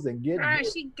clothes, and get. Right,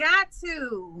 she got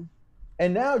to.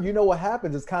 And now you know what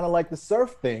happens. It's kind of like the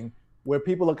surf thing, where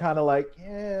people are kind of like,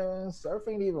 yeah, surf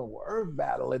ain't even worth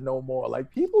battling no more.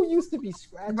 Like people used to be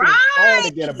scratching hard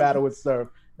to get a battle with surf.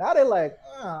 Now they're like,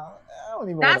 oh, I don't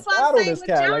even want to battle this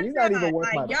cat. Like you're not even worth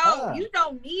my time. You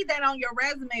don't need that on your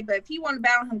resume, but if you want to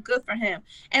battle him, good for him.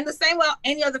 And the same with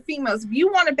any other females. If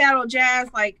you want to battle Jazz,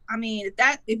 like I mean,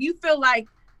 if you feel like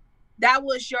that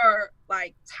was your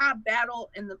like top battle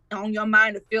on your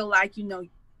mind to feel like you know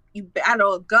you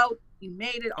battle a goat, you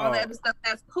made it, all that other stuff,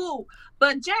 that's cool.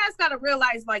 But Jazz got to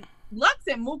realize like Lux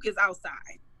and Mook is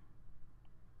outside.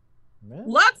 Man.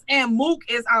 Lux and Mook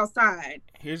is outside.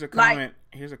 Here's a comment.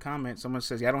 Here's a comment. Someone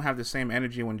says, "Yeah, I don't have the same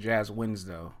energy when Jazz wins,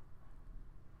 though."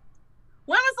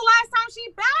 When was the last time she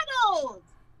battled?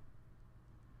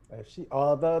 If she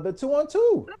the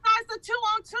 2-on-2. Besides the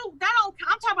 2-on-2,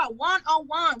 I'm talking about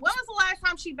 1-on-1. When was the last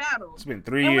time she battled? It's been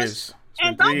 3 years.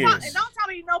 And don't tell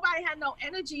me nobody had no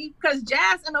energy because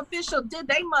Jazz and Official did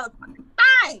they motherfucking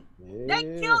thing. Yeah.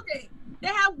 They killed it. They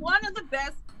had one of the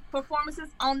best performances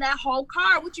on that whole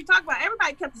card. What you talk about?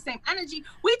 Everybody kept the same energy.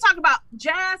 We talk about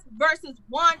Jazz versus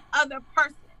one other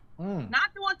person.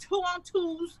 Not doing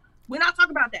 2-on-2s. We're not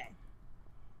talking about that.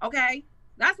 Okay?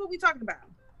 That's what we're talking about.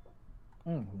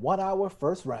 1 hour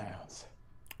first rounds.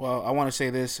 Well, I want to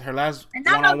say this. Her last and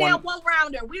not no damn one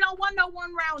rounder. We don't want no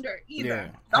one rounder either. Yeah.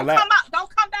 Don't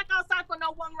come back outside for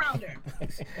no one rounder.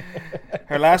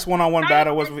 Her last one-on-one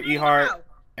battle was with E-Hart.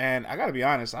 And I gotta be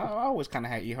honest, I always kind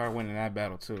of had E-Hart winning that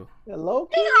battle too. Yeah,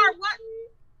 E-Hart what?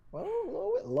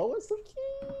 Well, lower some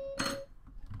key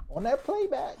on that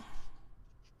playback.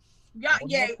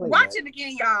 Yeah, watch it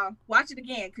again, y'all. Watch it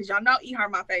again, because y'all know E-Hart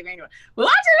my favorite anyway. But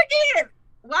watch it again.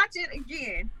 Watch it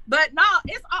again. But no,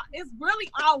 it's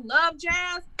really all love,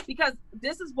 Jazz, because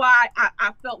this is why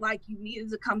I felt like you needed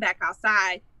to come back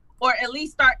outside or at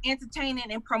least start entertaining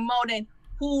and promoting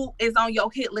who is on your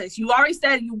hit list. You already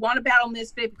said you want to battle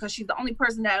Misfit because she's the only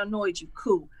person that annoyed you.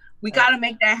 Cool. We got to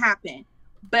make that happen.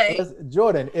 But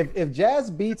Jordan, if Jazz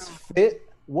beats Fit,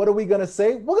 what are we going to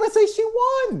say? We're going to say she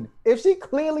won. If she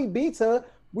clearly beats her,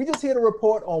 we just here to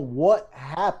report on what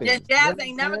happened. Yeah, Jazz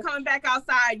ain't never coming back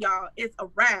outside, y'all. It's a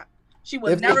wrap. She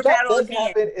would never battle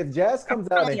again. If Jazz comes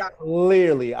out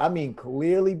and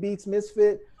clearly beats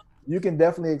Misfit, you can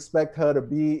definitely expect her to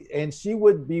be, and she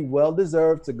would be well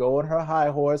deserved to go on her high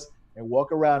horse and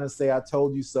walk around and say, "I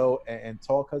told you so," and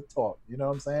talk her talk. You know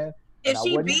what I'm saying? If and she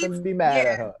I wouldn't beats, even be mad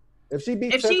at her. If she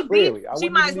beats her clearly, she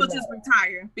might as well just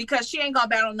retire because she ain't gonna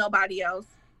battle nobody else.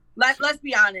 Let's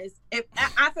be honest. If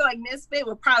I feel like Misfit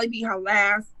would probably be her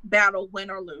last battle, win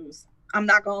or lose. I'm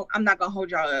not gonna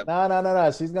hold y'all up.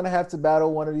 No. She's gonna have to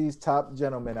battle one of these top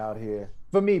gentlemen out here.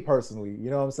 For me personally, you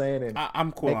know what I'm saying? And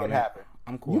I'm cool on it happen.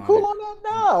 I'm cool. You cool on that?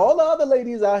 Nah, all the other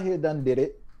ladies out here done did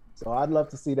it. So I'd love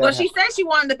to see that. Well, she said she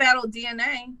wanted to battle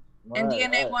DNA, and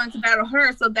DNA wanted to battle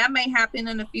her, so that may happen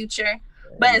in the future.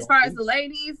 But as far as the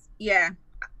ladies,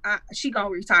 she gonna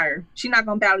retire. She not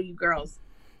gonna battle you girls.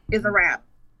 It's a wrap.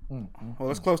 Well,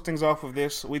 let's close things off with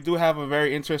this. We do have a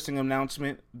very interesting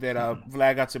announcement that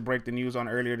Vlad got to break the news on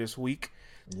earlier this week.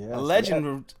 Yes, a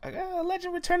legend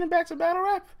returning back to battle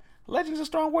rap. Legend's a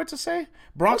strong word to say.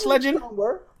 Bronx legend.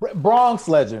 Bronx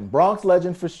legend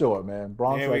for sure, man.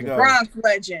 Bronx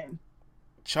legend.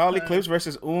 Charlie Clips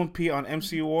versus UMP on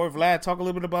MC War. Vlad, talk a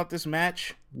little bit about this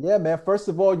match. Yeah, man. First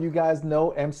of all, you guys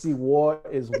know MC War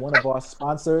is one of our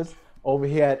sponsors over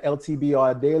here at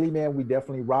LTBR Daily, man. We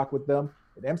definitely rock with them.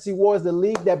 And MC War is the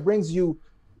league that brings you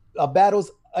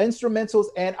battles, instrumentals,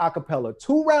 and acapella.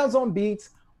 2 rounds on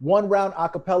beats, 1 round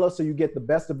acapella, so you get the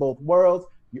best of both worlds.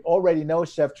 You already know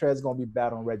Chef Trez is going to be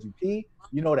battling Reggie P.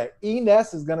 You know that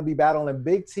Ines is going to be battling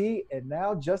Big T. And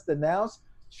now just announced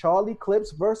Charlie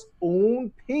Clips versus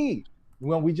UMP.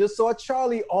 When we just saw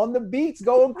Charlie on the beats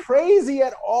going crazy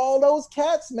at all those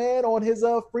cats, man, on his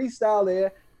freestyle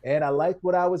there. And I like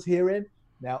what I was hearing.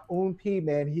 Now, UMP,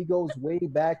 man, he goes way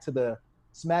back to the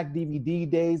Smack DVD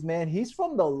days, man. He's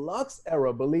from the Lux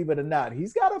era, believe it or not.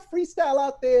 He's got a freestyle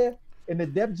out there in the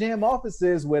Def Jam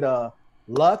offices with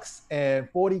Lux and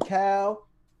 40 Cal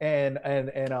and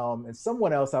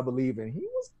someone else, I believe, and he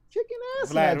was kicking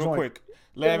ass. Vlad, real quick,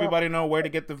 let everybody know where to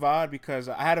get the VOD because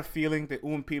I had a feeling that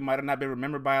UMP might have not been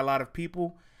remembered by a lot of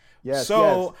people. Yes,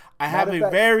 I have a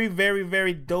very, very,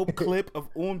 very dope clip of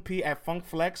UMP at Funk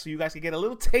Flex, so you guys can get a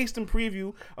little taste and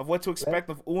preview of what to expect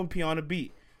of UMP on the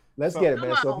beat. Let's get it,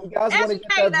 man. So if you guys want to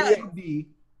get that VOD,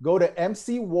 go to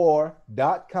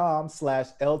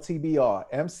mcwar.com/LTBR.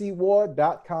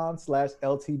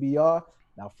 mcwar.com/LTBR.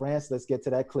 Now, France, let's get to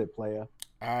that clip, player.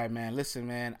 All right, man. Listen,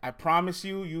 man. I promise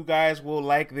you guys will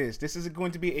like this. This is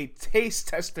going to be a taste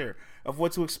tester of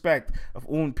what to expect of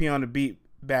UMP on the beat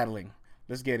battling.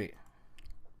 Let's get it.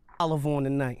 Olive on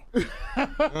tonight. Is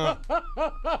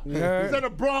that a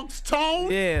Bronx tone?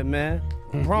 Yeah, man.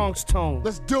 Bronx tone.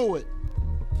 Let's do it.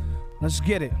 Let's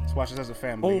get it. Let's watch this as a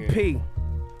family. OP.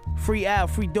 Free Al,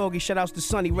 free Doggy. Shout outs to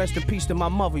Sonny. Rest in peace to my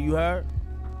mother, you heard?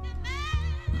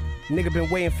 Nigga been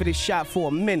waiting for this shot for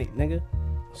a minute, nigga.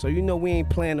 So you know we ain't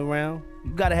playing around.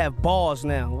 You gotta have bars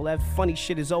now. Well, that funny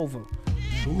shit is over.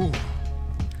 Ooh.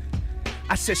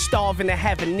 I said starving to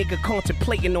have a nigga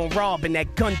contemplating on robbing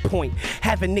at gunpoint.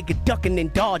 Have a nigga ducking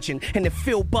and dodging and the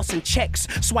field busting checks,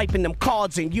 swiping them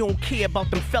cards and you don't care about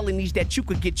them felonies that you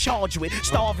could get charged with.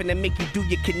 Starving to make you do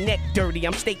your connect dirty.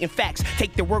 I'm stating facts.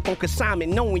 Take the work on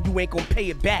consignment knowing you ain't gonna pay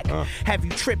it back. Have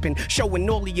you tripping, showing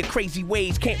all of your crazy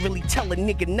ways. Can't really tell a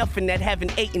nigga nothing that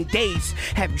haven't ate in days.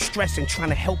 Have you stressing, trying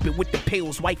to help it with the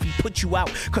pills. Wifey put you out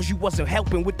cause you wasn't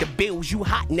helping with the bills. You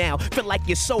hot now, feel like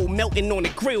your soul melting on the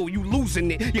grill. You losing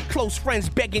it. Your close friends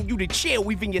begging you to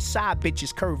chill. Even your side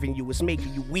bitches curving you. It's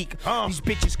making you weak. These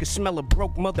bitches can smell a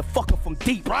broke motherfucker from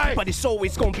deep. But it's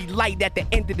always gonna be light at the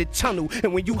end of the tunnel.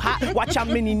 And when you hot, watch how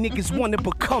many niggas wanna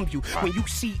become you. When you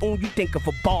see on, you think of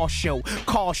a bar show,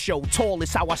 car show. Tall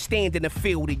is how I stand in the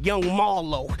field, a young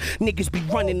Marlowe. Niggas be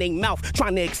running their mouth,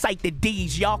 trying to excite the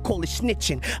D's. Y'all call it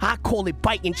snitching, I call it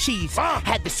biting cheese.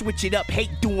 Had to switch it up,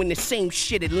 hate doing the same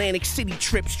shit. Atlantic City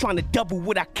trips, trying to double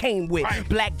what I came with.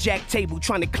 Blackjack table,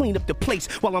 trying to clean up the place.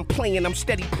 While I'm playing, I'm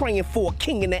steady praying for a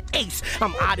king and an ace.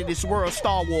 I'm out of this world,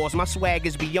 Star Wars. My swag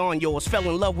is beyond yours. Fell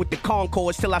in love with the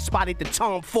Concords till I spotted the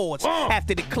Tom Fords.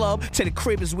 After the club, to the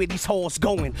crib is where these whores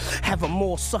going. Have 'em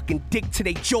all sucking dick to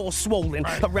they jaws swollen.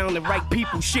 Around the right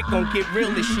people, shit gon' get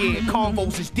real this year.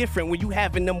 Convos is different when you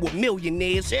having them with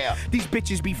millionaires. These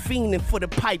bitches be fiending for the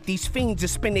pipe. These fiends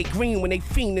just spin they green when they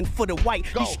fiending for the white.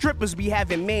 These strippers be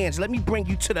having mans. Let me bring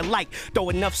you to the light. Throw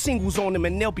enough singles on them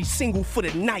and they'll be single single for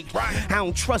the night. I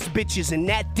don't trust bitches, and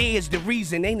that there's the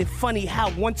reason. Ain't it funny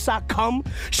how once I come,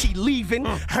 she leaving?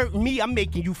 Hurt me, I'm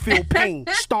making you feel pain.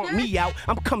 Stomp me out,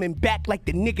 I'm coming back like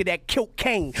the nigga that killed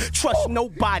Kane. Trust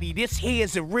nobody, this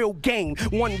here's a real game.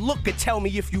 One look could tell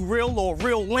me if you real or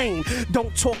real lame.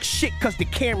 Don't talk shit cause the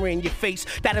camera in your face.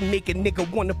 That'll make a nigga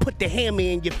wanna put the hammer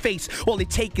in your face. All it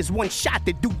take is one shot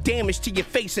to do damage to your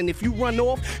face. And if you run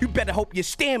off, you better hope your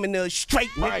stamina is straight,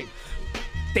 nigga.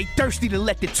 They thirsty to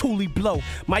let the toolie blow.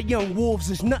 My young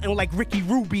wolves is nothing like Ricky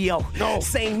Rubio. No.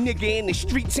 Same nigga in the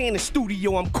streets and the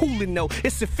studio. I'm coolin' though.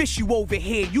 It's official over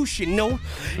here, you should know.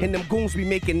 And them goons be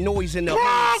making noise in the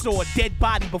hood. Saw a dead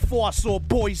body before I saw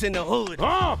boys in the hood.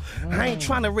 I ain't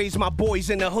trying to raise my boys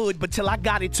in the hood, but till I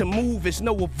got it to move, it's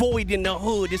no avoiding the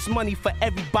hood. It's money for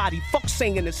everybody. Fuck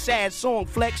singing a sad song,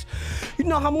 Flex. You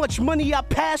know how much money I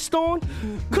passed on?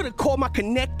 Could've called my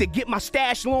connect to get my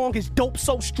stash long. His dope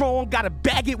so strong, got a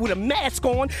bag it with a mask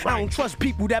on. I don't trust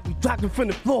people that be talking from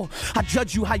the floor. I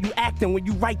judge you how you acting when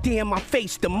you right there in my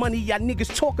face. The money y'all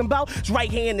niggas talking about is right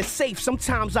here in the safe.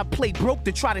 Sometimes I play broke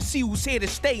to try to see who's here to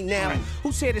stay now.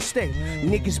 Who's here to stay?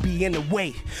 Niggas be in the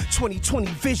way. 2020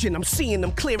 vision, I'm seeing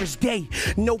them clear as day.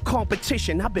 No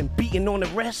competition, I've been beating on the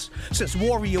rest since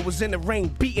Warrior was in the ring,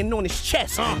 beating on his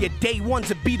chest. Your day ones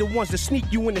will be the ones that sneak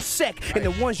you in the sec, and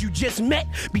the ones you just met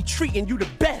be treating you the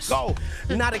best.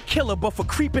 Not a killer, but for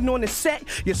creeping on the set,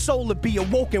 your soul will be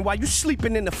awoken while you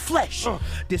sleeping in the flesh.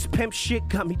 This pimp shit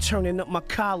got me turning up my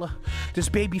collar. This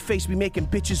baby face be making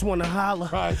bitches wanna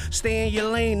holler. Stay in your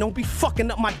lane, don't be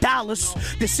fucking up my dollars.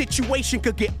 The situation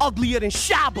could get uglier than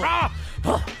Shabba.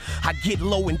 I get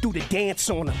low and do the dance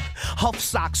on them. Huff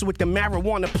socks with the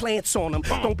marijuana plants on them.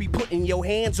 Don't be putting your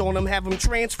hands on them, have them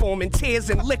transform in tears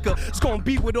and liquor. It's gonna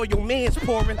be what all your mans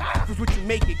pouring. That's what you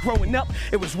make it. Growing up,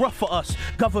 it was rough for us.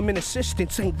 Government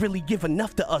assistance ain't really give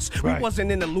enough to us. We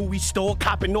wasn't in the Louis store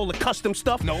copping all the custom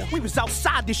stuff. No, we was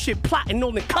outside this shit plotting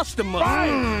on the customers.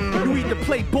 You either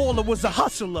play ball or was a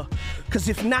hustler. Cause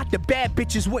if not, the bad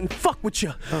bitches wouldn't fuck with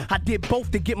you. I did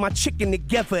both to get my chicken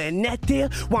together, and that there,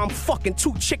 while I'm fucking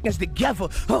two chickens together.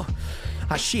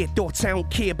 I share thoughts, I don't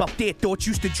care about their thoughts.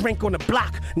 Used to drink on the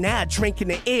block, now I drink in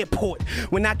the airport.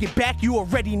 When I get back, you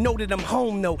already know that I'm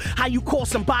home, though. How you call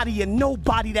somebody a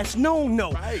nobody that's known,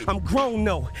 no? I'm grown,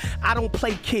 no. I don't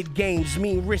play kid games,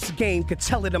 mean risk game. Could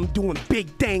tell it I'm doing big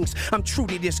things. I'm true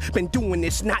to this, been doing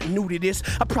this, not new to this.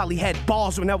 I probably had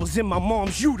bars when I was in my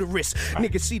mom's uterus.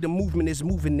 Niggas see the movement is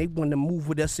moving, they wanna move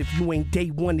with us. If you ain't day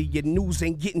one of your news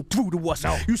ain't getting through to us.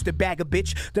 Used to bag a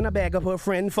bitch, then I bag up her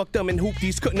friend. Fucked them in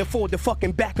hoopties, couldn't afford the fucking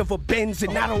back of a Benz.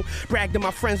 And I don't brag to my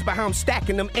friends by how I'm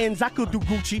stacking them ends. I could do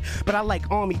Gucci, but I like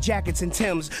army jackets and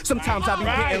Timbs. Sometimes I be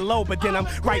getting low, but then I'm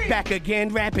right back again,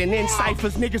 rapping in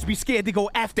ciphers. Niggas be scared to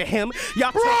go after him.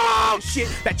 Y'all talk about shit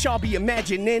that y'all be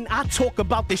imagining. I talk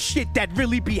about the shit that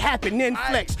really be happening.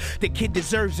 Flex, the kid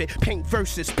deserves it. Paint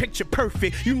verses, picture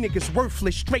perfect. You niggas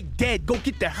worthless, straight dead. Go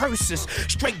get the hearses.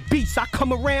 Straight beats, I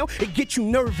come around and get you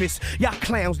nervous. Y'all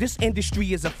clowns, this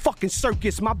industry is a fucking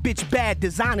circus. My bitch bad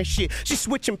designer shit. She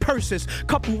switching purses,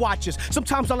 couple watches.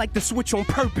 Sometimes I like to switch on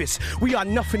purpose. We are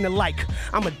nothing alike.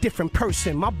 I'm a different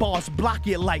person. My bars block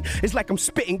your light. It's like I'm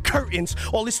spitting curtains.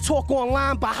 All this talk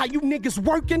online about how you niggas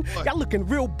working. Y'all looking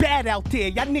real bad out there.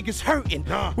 Y'all niggas hurting.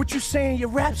 What you saying, your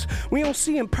raps? We don't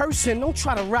see in person. Don't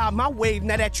try to ride my wave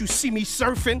now that you see me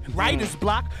surfing. Writer's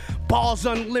block. Bars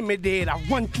unlimited. I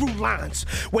run through lines.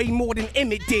 Way more than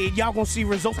Emmett did. Y'all gonna see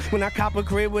results when I cop a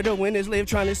crib where the winners live.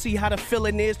 Trying to see how the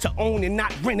feeling is to own and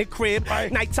not rent a crib.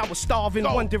 Nights I was starving,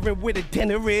 wondering where the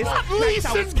dinner is. Nights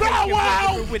I was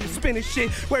wondering where the spinning shit.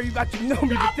 Worry about you know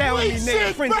me, but they don't really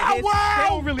name friends of his. They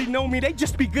don't really know me, they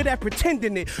just be good at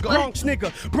pretending it. Bronx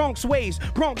nigga, Bronx ways,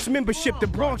 Bronx membership, the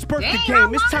Bronx birthday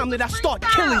game. It's time that I start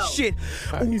killing shit.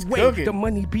 Ooh, wait, the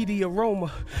money be the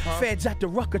aroma. Feds at the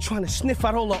rucker trying to sniff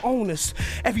out all the owners.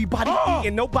 Everybody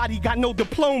eating, nobody got no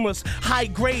diplomas. High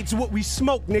grades what we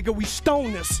smoke, nigga, we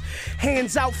stoners.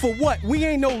 Hands out for what? We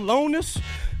ain't no loners.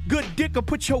 Good dick will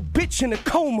put your bitch in a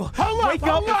coma. Hold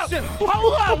up.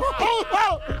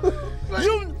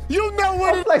 You know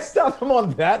what it's like. Stop him on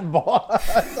that bar.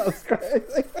 That's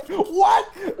crazy.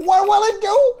 What will it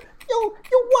do? You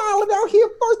wilding out here.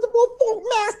 First of all, Funk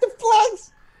Master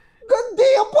Flex. Good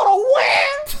deal, but a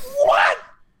win. What?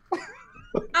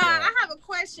 I have a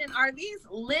question. Are these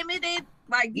limited?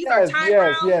 Like these are time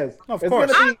rounds? Yes. Of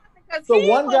course. So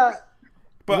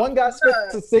one guy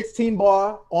spits a 16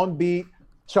 bar on beat.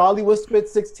 Charlie will spit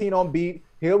 16 on beat.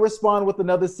 He'll respond with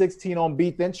another 16 on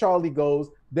beat. Then Charlie goes.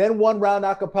 then 1 round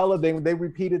acapella. Then they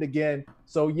repeat it again.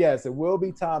 So yes, it will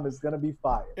be time. It's gonna be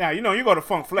fire. Yeah, you know, you go to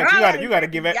Funk Flex. You gotta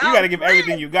give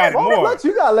everything you got and more. Flex,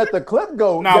 you gotta let the clip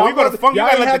go. Nah, we go to Funk. You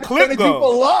gotta let the clip go.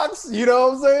 People locks. You know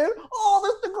what I'm saying? Oh,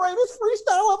 that's the greatest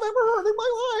freestyle I've ever heard in my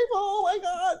life. Oh my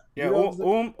god. Yeah, you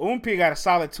know Oomp got a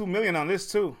solid 2 million on this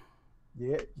too.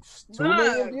 Yeah, 2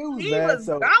 million views, he man. was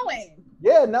going.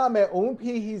 Yeah, nah, man. Oomp,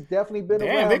 he's definitely been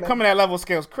around. Damn, they coming at level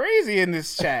scales crazy in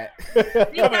this chat.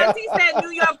 Because he said New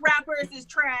York rappers is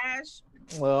trash.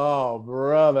 Oh,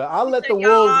 brother. I'll let the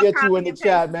wolves get you in the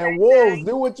chat, man. Wolves,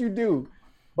 do what you do.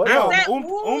 But Oomp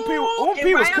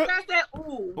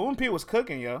was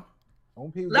cooking, yo.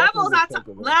 Levels, I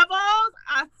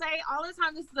say all the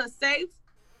time, this is a safe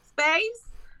space,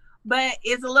 but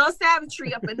it's a little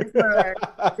savagery up in this bird.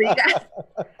 So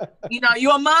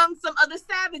you're among some other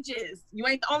savages. You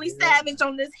ain't the only savage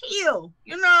on this hill.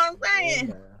 You know what I'm saying?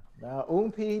 Yeah. Now,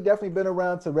 Oomp definitely been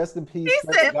around to rest in peace. He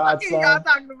said, "What are y'all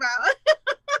talking about?"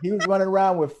 He was running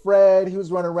around with Fred. He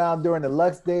was running around during the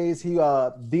Lux days.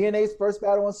 DNA's first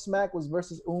battle on Smack was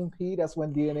versus Oomp. That's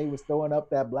when DNA was throwing up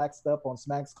that black stuff on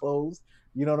Smack's clothes.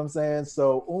 You know what I'm saying?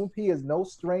 So Oomp is no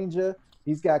stranger.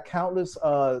 He's got countless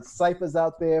ciphers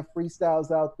out there, freestyles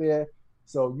out there.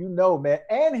 So man.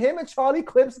 And him and Charlie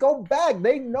Clips go back.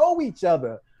 They know each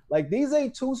other. Like, these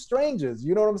ain't two strangers.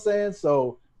 You know what I'm saying?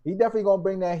 So he definitely gonna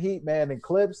bring that heat, man. And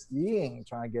Clips, he ain't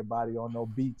trying to get body on no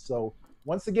beat. So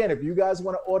once again, if you guys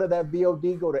want to order that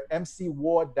VOD, go to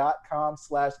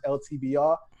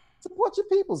mcward.com/LTBR. Support your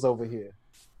peoples over here.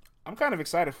 I'm kind of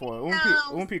excited for it.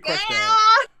 Oomp crushed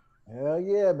that. Hell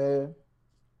yeah, man.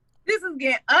 This is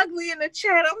getting ugly in the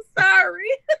chat. I'm sorry.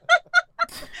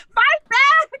 Fight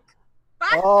back.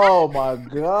 Oh my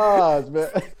gosh, man.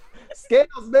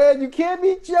 Scales, man, you can't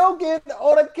be joking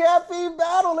on a caffeine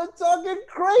battle and talking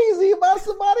crazy about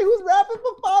somebody who's rapping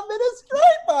for 5 minutes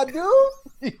straight, my dude.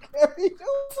 You can't be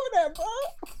doing that, bro.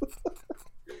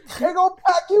 They gonna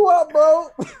pack you up, bro.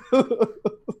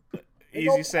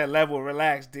 Easy set level,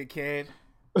 relax, dickhead.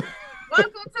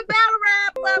 Welcome to Battle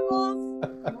Rap Levels.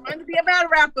 You want to be a battle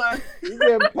rapper. He's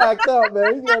getting packed up,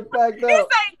 man. He's getting packed up. He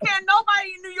saying, can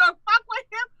nobody in New York fuck with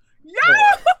him? Yo!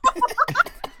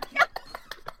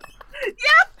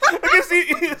 Yeah. Look at see,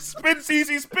 spin,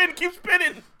 CZ, spin, keep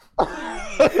spinning.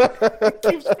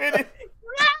 Keep spinning.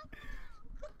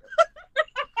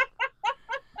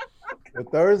 The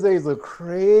Thursdays are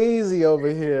crazy over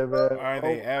here, man. Are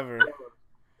they ever?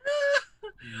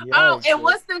 Yes, and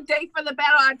what's the date for the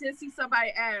battle? I did see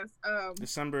somebody ask.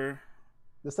 December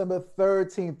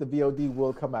 13th, the VOD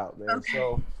will come out, man. Okay.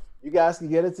 So you guys can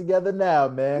get it together now,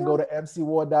 man. Go to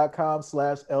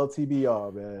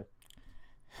mcward.com/LTBR, man.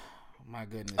 My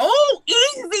goodness. Oh,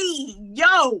 easy.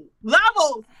 Yo,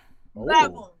 levels.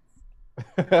 Levels.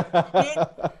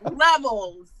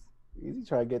 Levels. Easy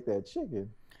try to get that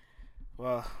chicken.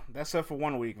 Well, that's it for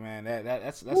 1 week, man.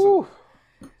 That's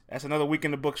another week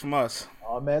in the books from us.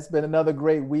 Oh, man, it's been another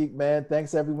great week, man.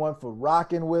 Thanks, everyone, for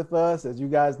rocking with us. As you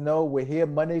guys know, we're here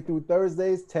Monday through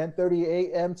Thursdays,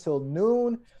 10:30 a.m. till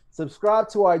noon. Subscribe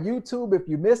to our YouTube. If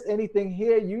you missed anything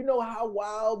here, you know how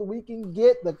wild we can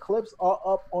get. The clips are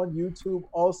up on YouTube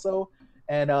also.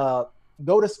 And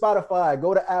go to Spotify,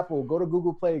 go to Apple, go to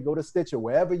Google Play, go to Stitcher,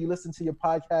 wherever you listen to your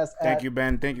podcast. Thank you,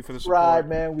 Ben. Thank you for the support. Subscribe,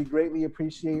 man. We greatly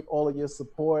appreciate all of your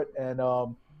support. And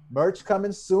merch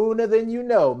coming sooner than you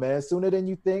know, man. Sooner than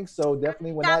you think. So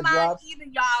definitely when that drops, either,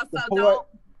 y'all, so support.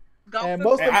 And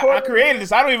most importantly, I created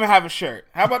this. I don't even have a shirt.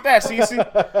 How about that, Cece?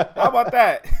 How about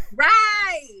that?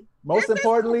 Right. Most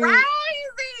importantly,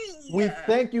 we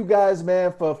thank you guys,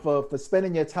 man, for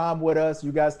spending your time with us.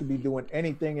 You guys could be doing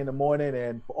anything in the morning,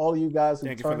 and for all of you guys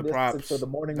who turn this into the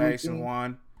morning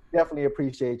routine, definitely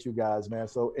appreciate you guys, man.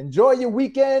 So enjoy your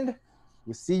weekend.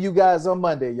 We'll see you guys on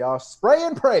Monday, y'all. Spray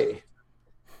and pray.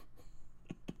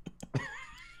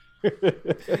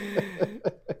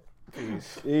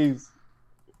 Peace.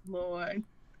 Lord.